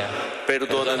cada día.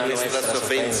 Perdona nuestras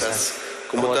ofensas,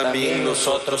 como también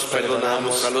nosotros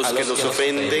perdonamos a los que nos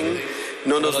ofenden.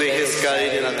 No nos dejes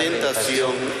caer en la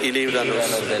tentación y líbranos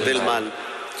del mal.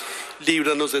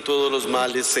 Líbranos de todos los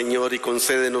males, Señor, y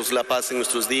concédenos la paz en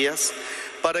nuestros días,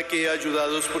 para que,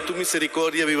 ayudados por tu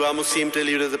misericordia, vivamos siempre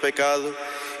libres de pecado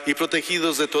y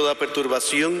protegidos de toda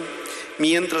perturbación,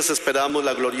 mientras esperamos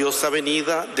la gloriosa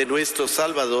venida de nuestro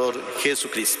Salvador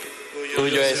Jesucristo.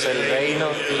 Tuyo es el reino,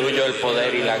 tuyo el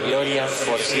poder y la gloria,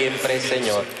 por siempre,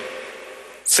 Señor.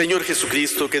 Señor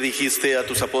Jesucristo, que dijiste a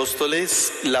tus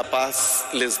apóstoles: la paz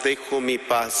les dejo, mi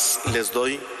paz les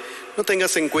doy. No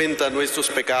tengas en cuenta nuestros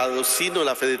pecados, sino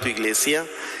la fe de tu iglesia,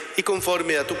 y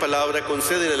conforme a tu palabra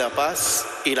concédele la paz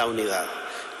y la unidad.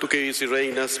 Tú que vives y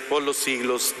reinas por los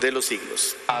siglos de los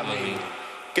siglos. Amén.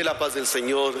 Que la paz del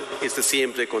Señor esté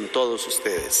siempre con todos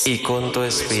ustedes. Y con tu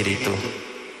espíritu.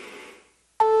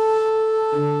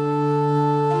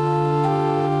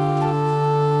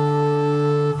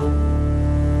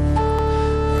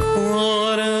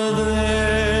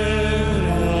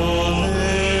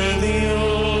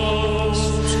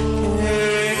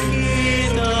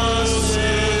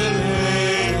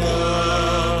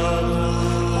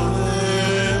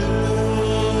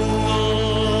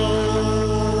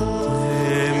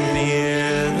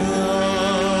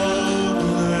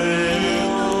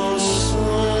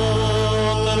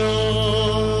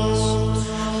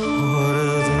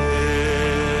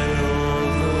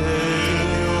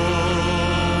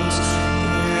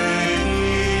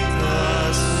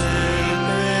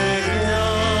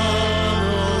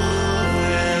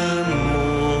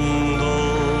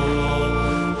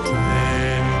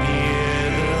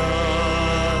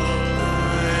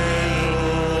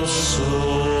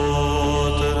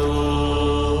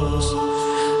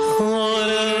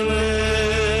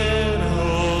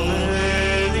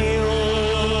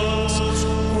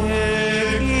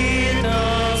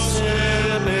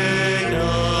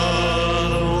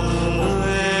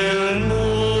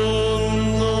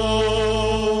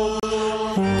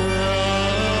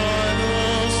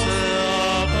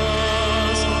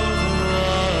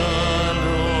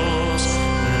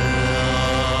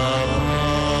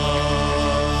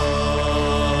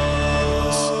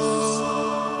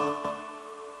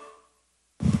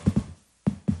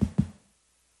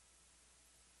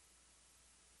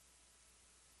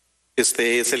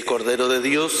 Este es el Cordero de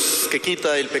Dios que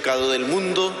quita el pecado del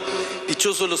mundo.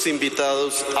 Dichosos los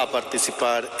invitados a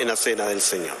participar en la cena del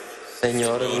Señor.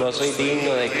 Señor, no soy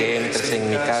digno de que entres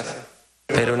en mi casa,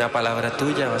 pero una palabra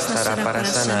tuya bastará para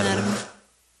sanarme.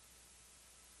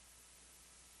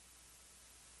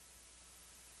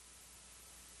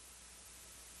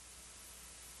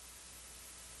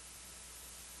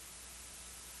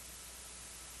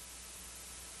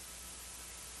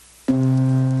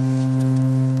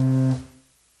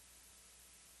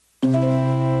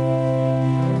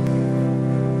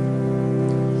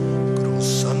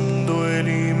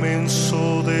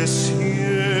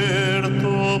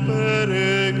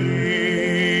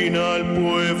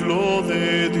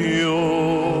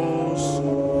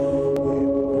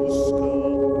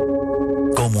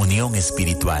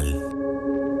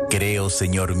 Espiritual. Creo,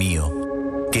 Señor mío,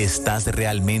 que estás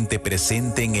realmente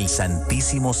presente en el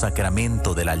Santísimo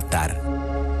Sacramento del altar.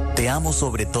 Te amo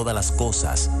sobre todas las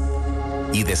cosas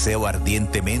y deseo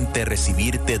ardientemente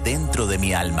recibirte dentro de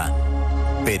mi alma,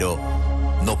 pero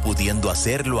no pudiendo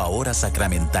hacerlo ahora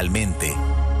sacramentalmente,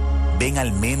 ven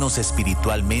al menos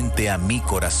espiritualmente a mi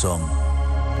corazón.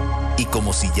 Y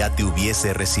como si ya te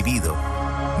hubiese recibido,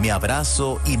 me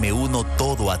abrazo y me uno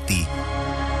todo a ti.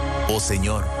 Oh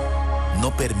Señor,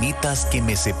 no permitas que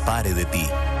me separe de ti.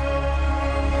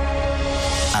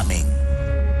 Amén.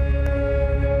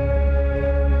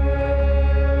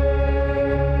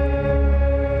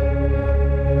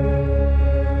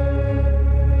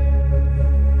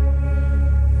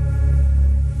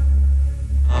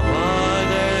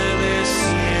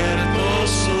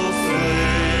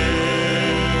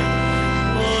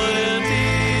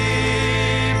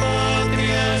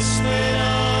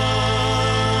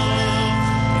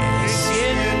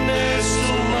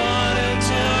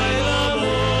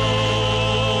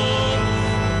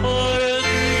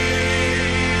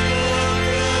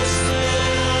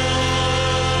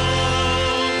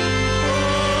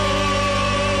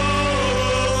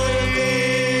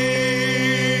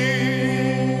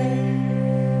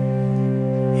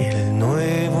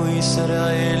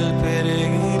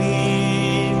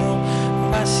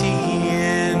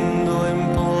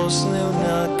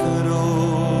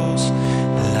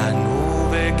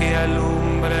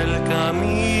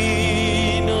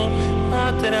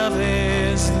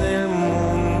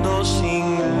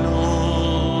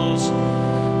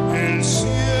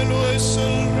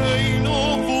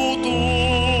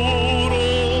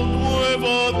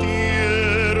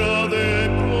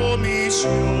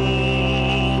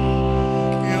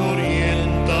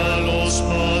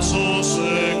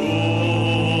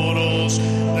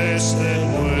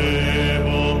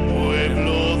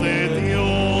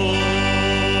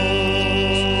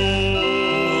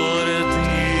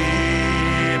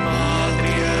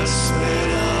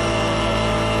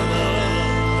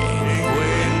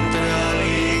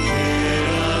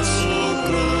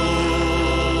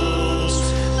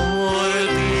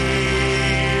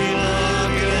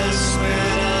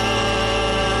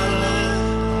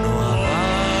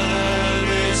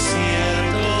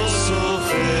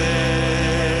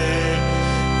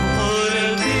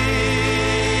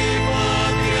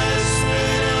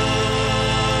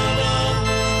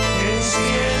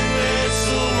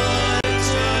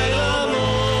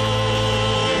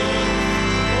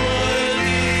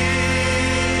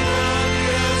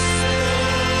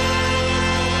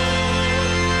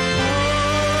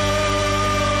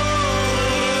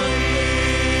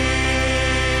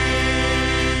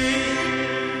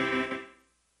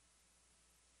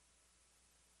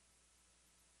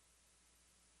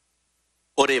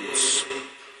 Oremos.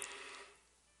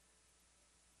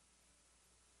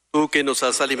 Tú que nos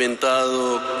has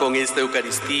alimentado con esta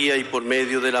Eucaristía y por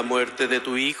medio de la muerte de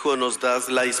tu Hijo nos das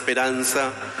la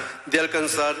esperanza de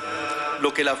alcanzar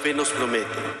lo que la fe nos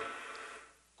promete.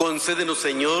 Concédenos,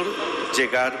 Señor,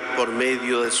 llegar por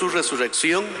medio de su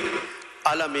resurrección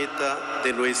a la meta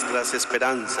de nuestras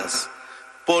esperanzas.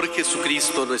 Por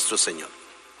Jesucristo nuestro Señor.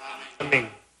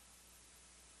 Amén.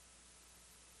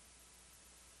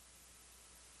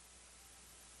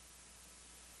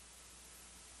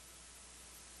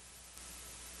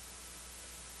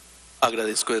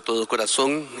 Agradezco de todo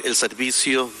corazón el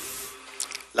servicio,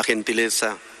 la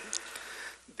gentileza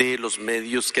de los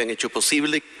medios que han hecho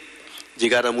posible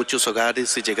llegar a muchos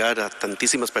hogares y llegar a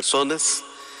tantísimas personas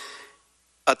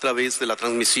a través de la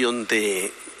transmisión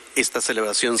de esta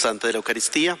celebración santa de la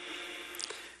Eucaristía.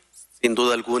 Sin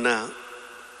duda alguna,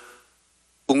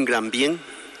 un gran bien,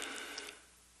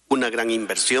 una gran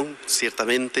inversión.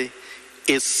 Ciertamente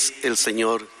es el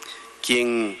Señor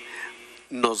quien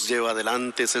nos lleva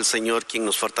adelante, es el Señor quien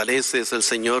nos fortalece, es el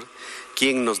Señor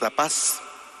quien nos da paz.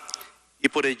 Y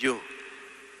por ello,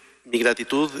 mi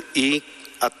gratitud y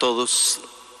a todos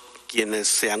quienes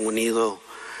se han unido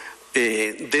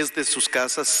desde sus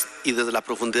casas y desde la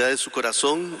profundidad de su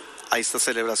corazón a esta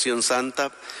celebración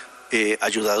santa,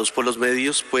 ayudados por los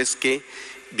medios, pues que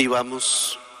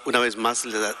vivamos, una vez más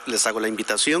les hago la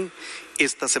invitación,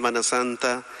 esta Semana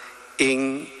Santa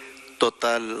en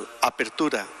total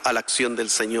apertura a la acción del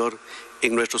Señor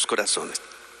en nuestros corazones.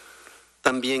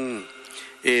 También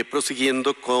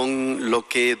prosiguiendo con lo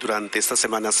que durante esta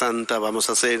Semana Santa vamos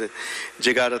a hacer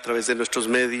llegar a través de nuestros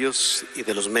medios y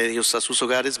de los medios a sus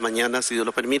hogares, mañana, si Dios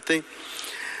lo permite,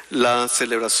 la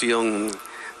celebración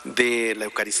de la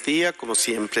Eucaristía, como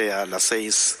siempre a las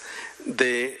 6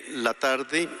 de la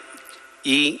tarde,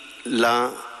 y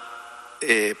la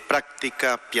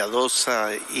práctica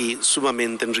piadosa y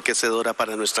sumamente enriquecedora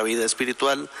para nuestra vida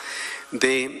espiritual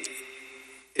de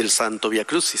el Santo Vía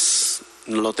Crucis.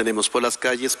 No lo tenemos por las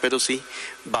calles, pero sí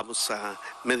vamos a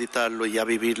meditarlo y a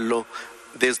vivirlo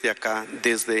desde acá,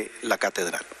 desde la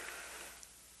catedral.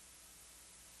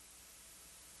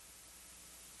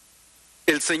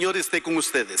 El Señor esté con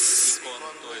ustedes.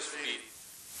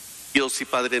 Dios y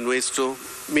Padre nuestro,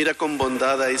 mira con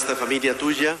bondad a esta familia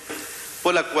tuya,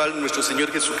 por la cual nuestro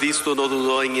Señor Jesucristo no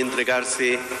dudó en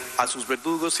entregarse a sus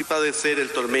verdugos y padecer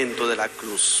el tormento de la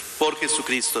cruz. Por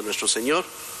Jesucristo nuestro Señor.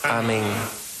 Amén.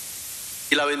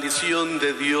 Y la bendición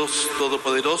de Dios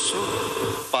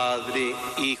Todopoderoso, Padre,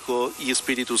 Hijo y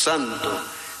Espíritu Santo,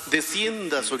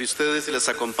 descienda sobre ustedes y les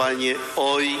acompañe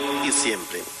hoy y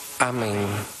siempre. Amén.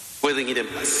 Pueden ir en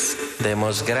paz.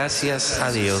 Demos gracias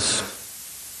a Dios.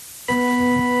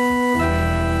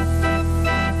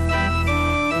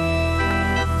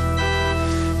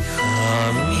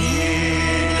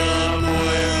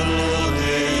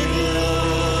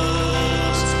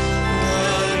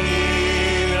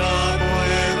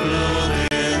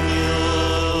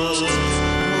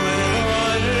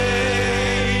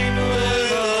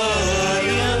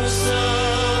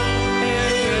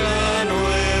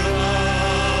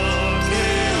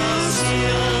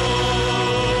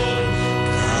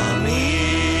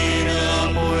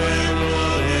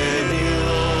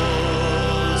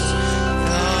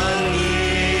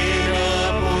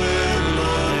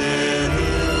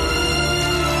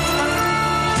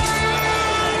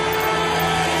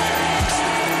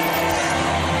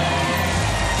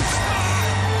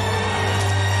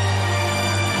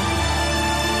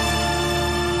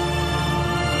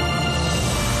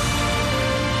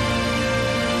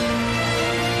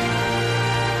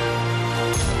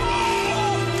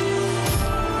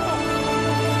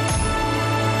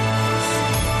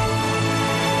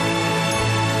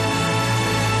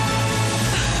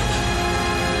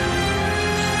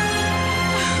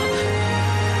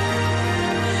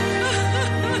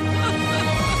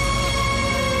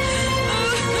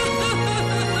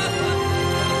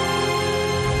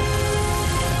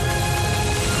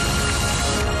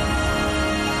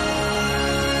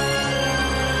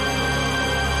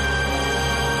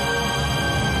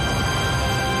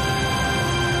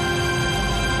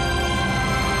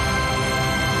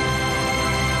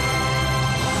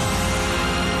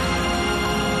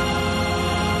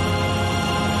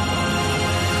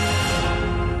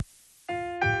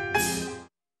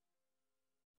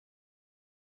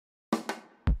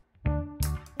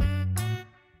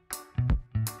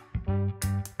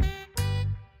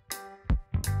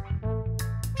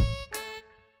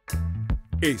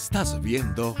 Estás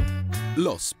viendo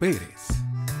Los Pérez.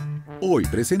 Hoy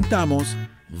presentamos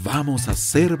Vamos a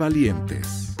ser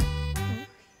valientes.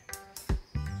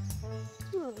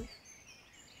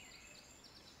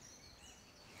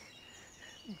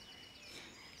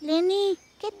 Lenny,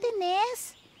 ¿qué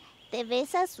tenés? Te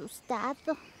ves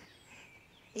asustado.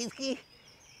 Es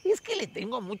que le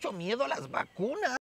tengo mucho miedo a las vacunas.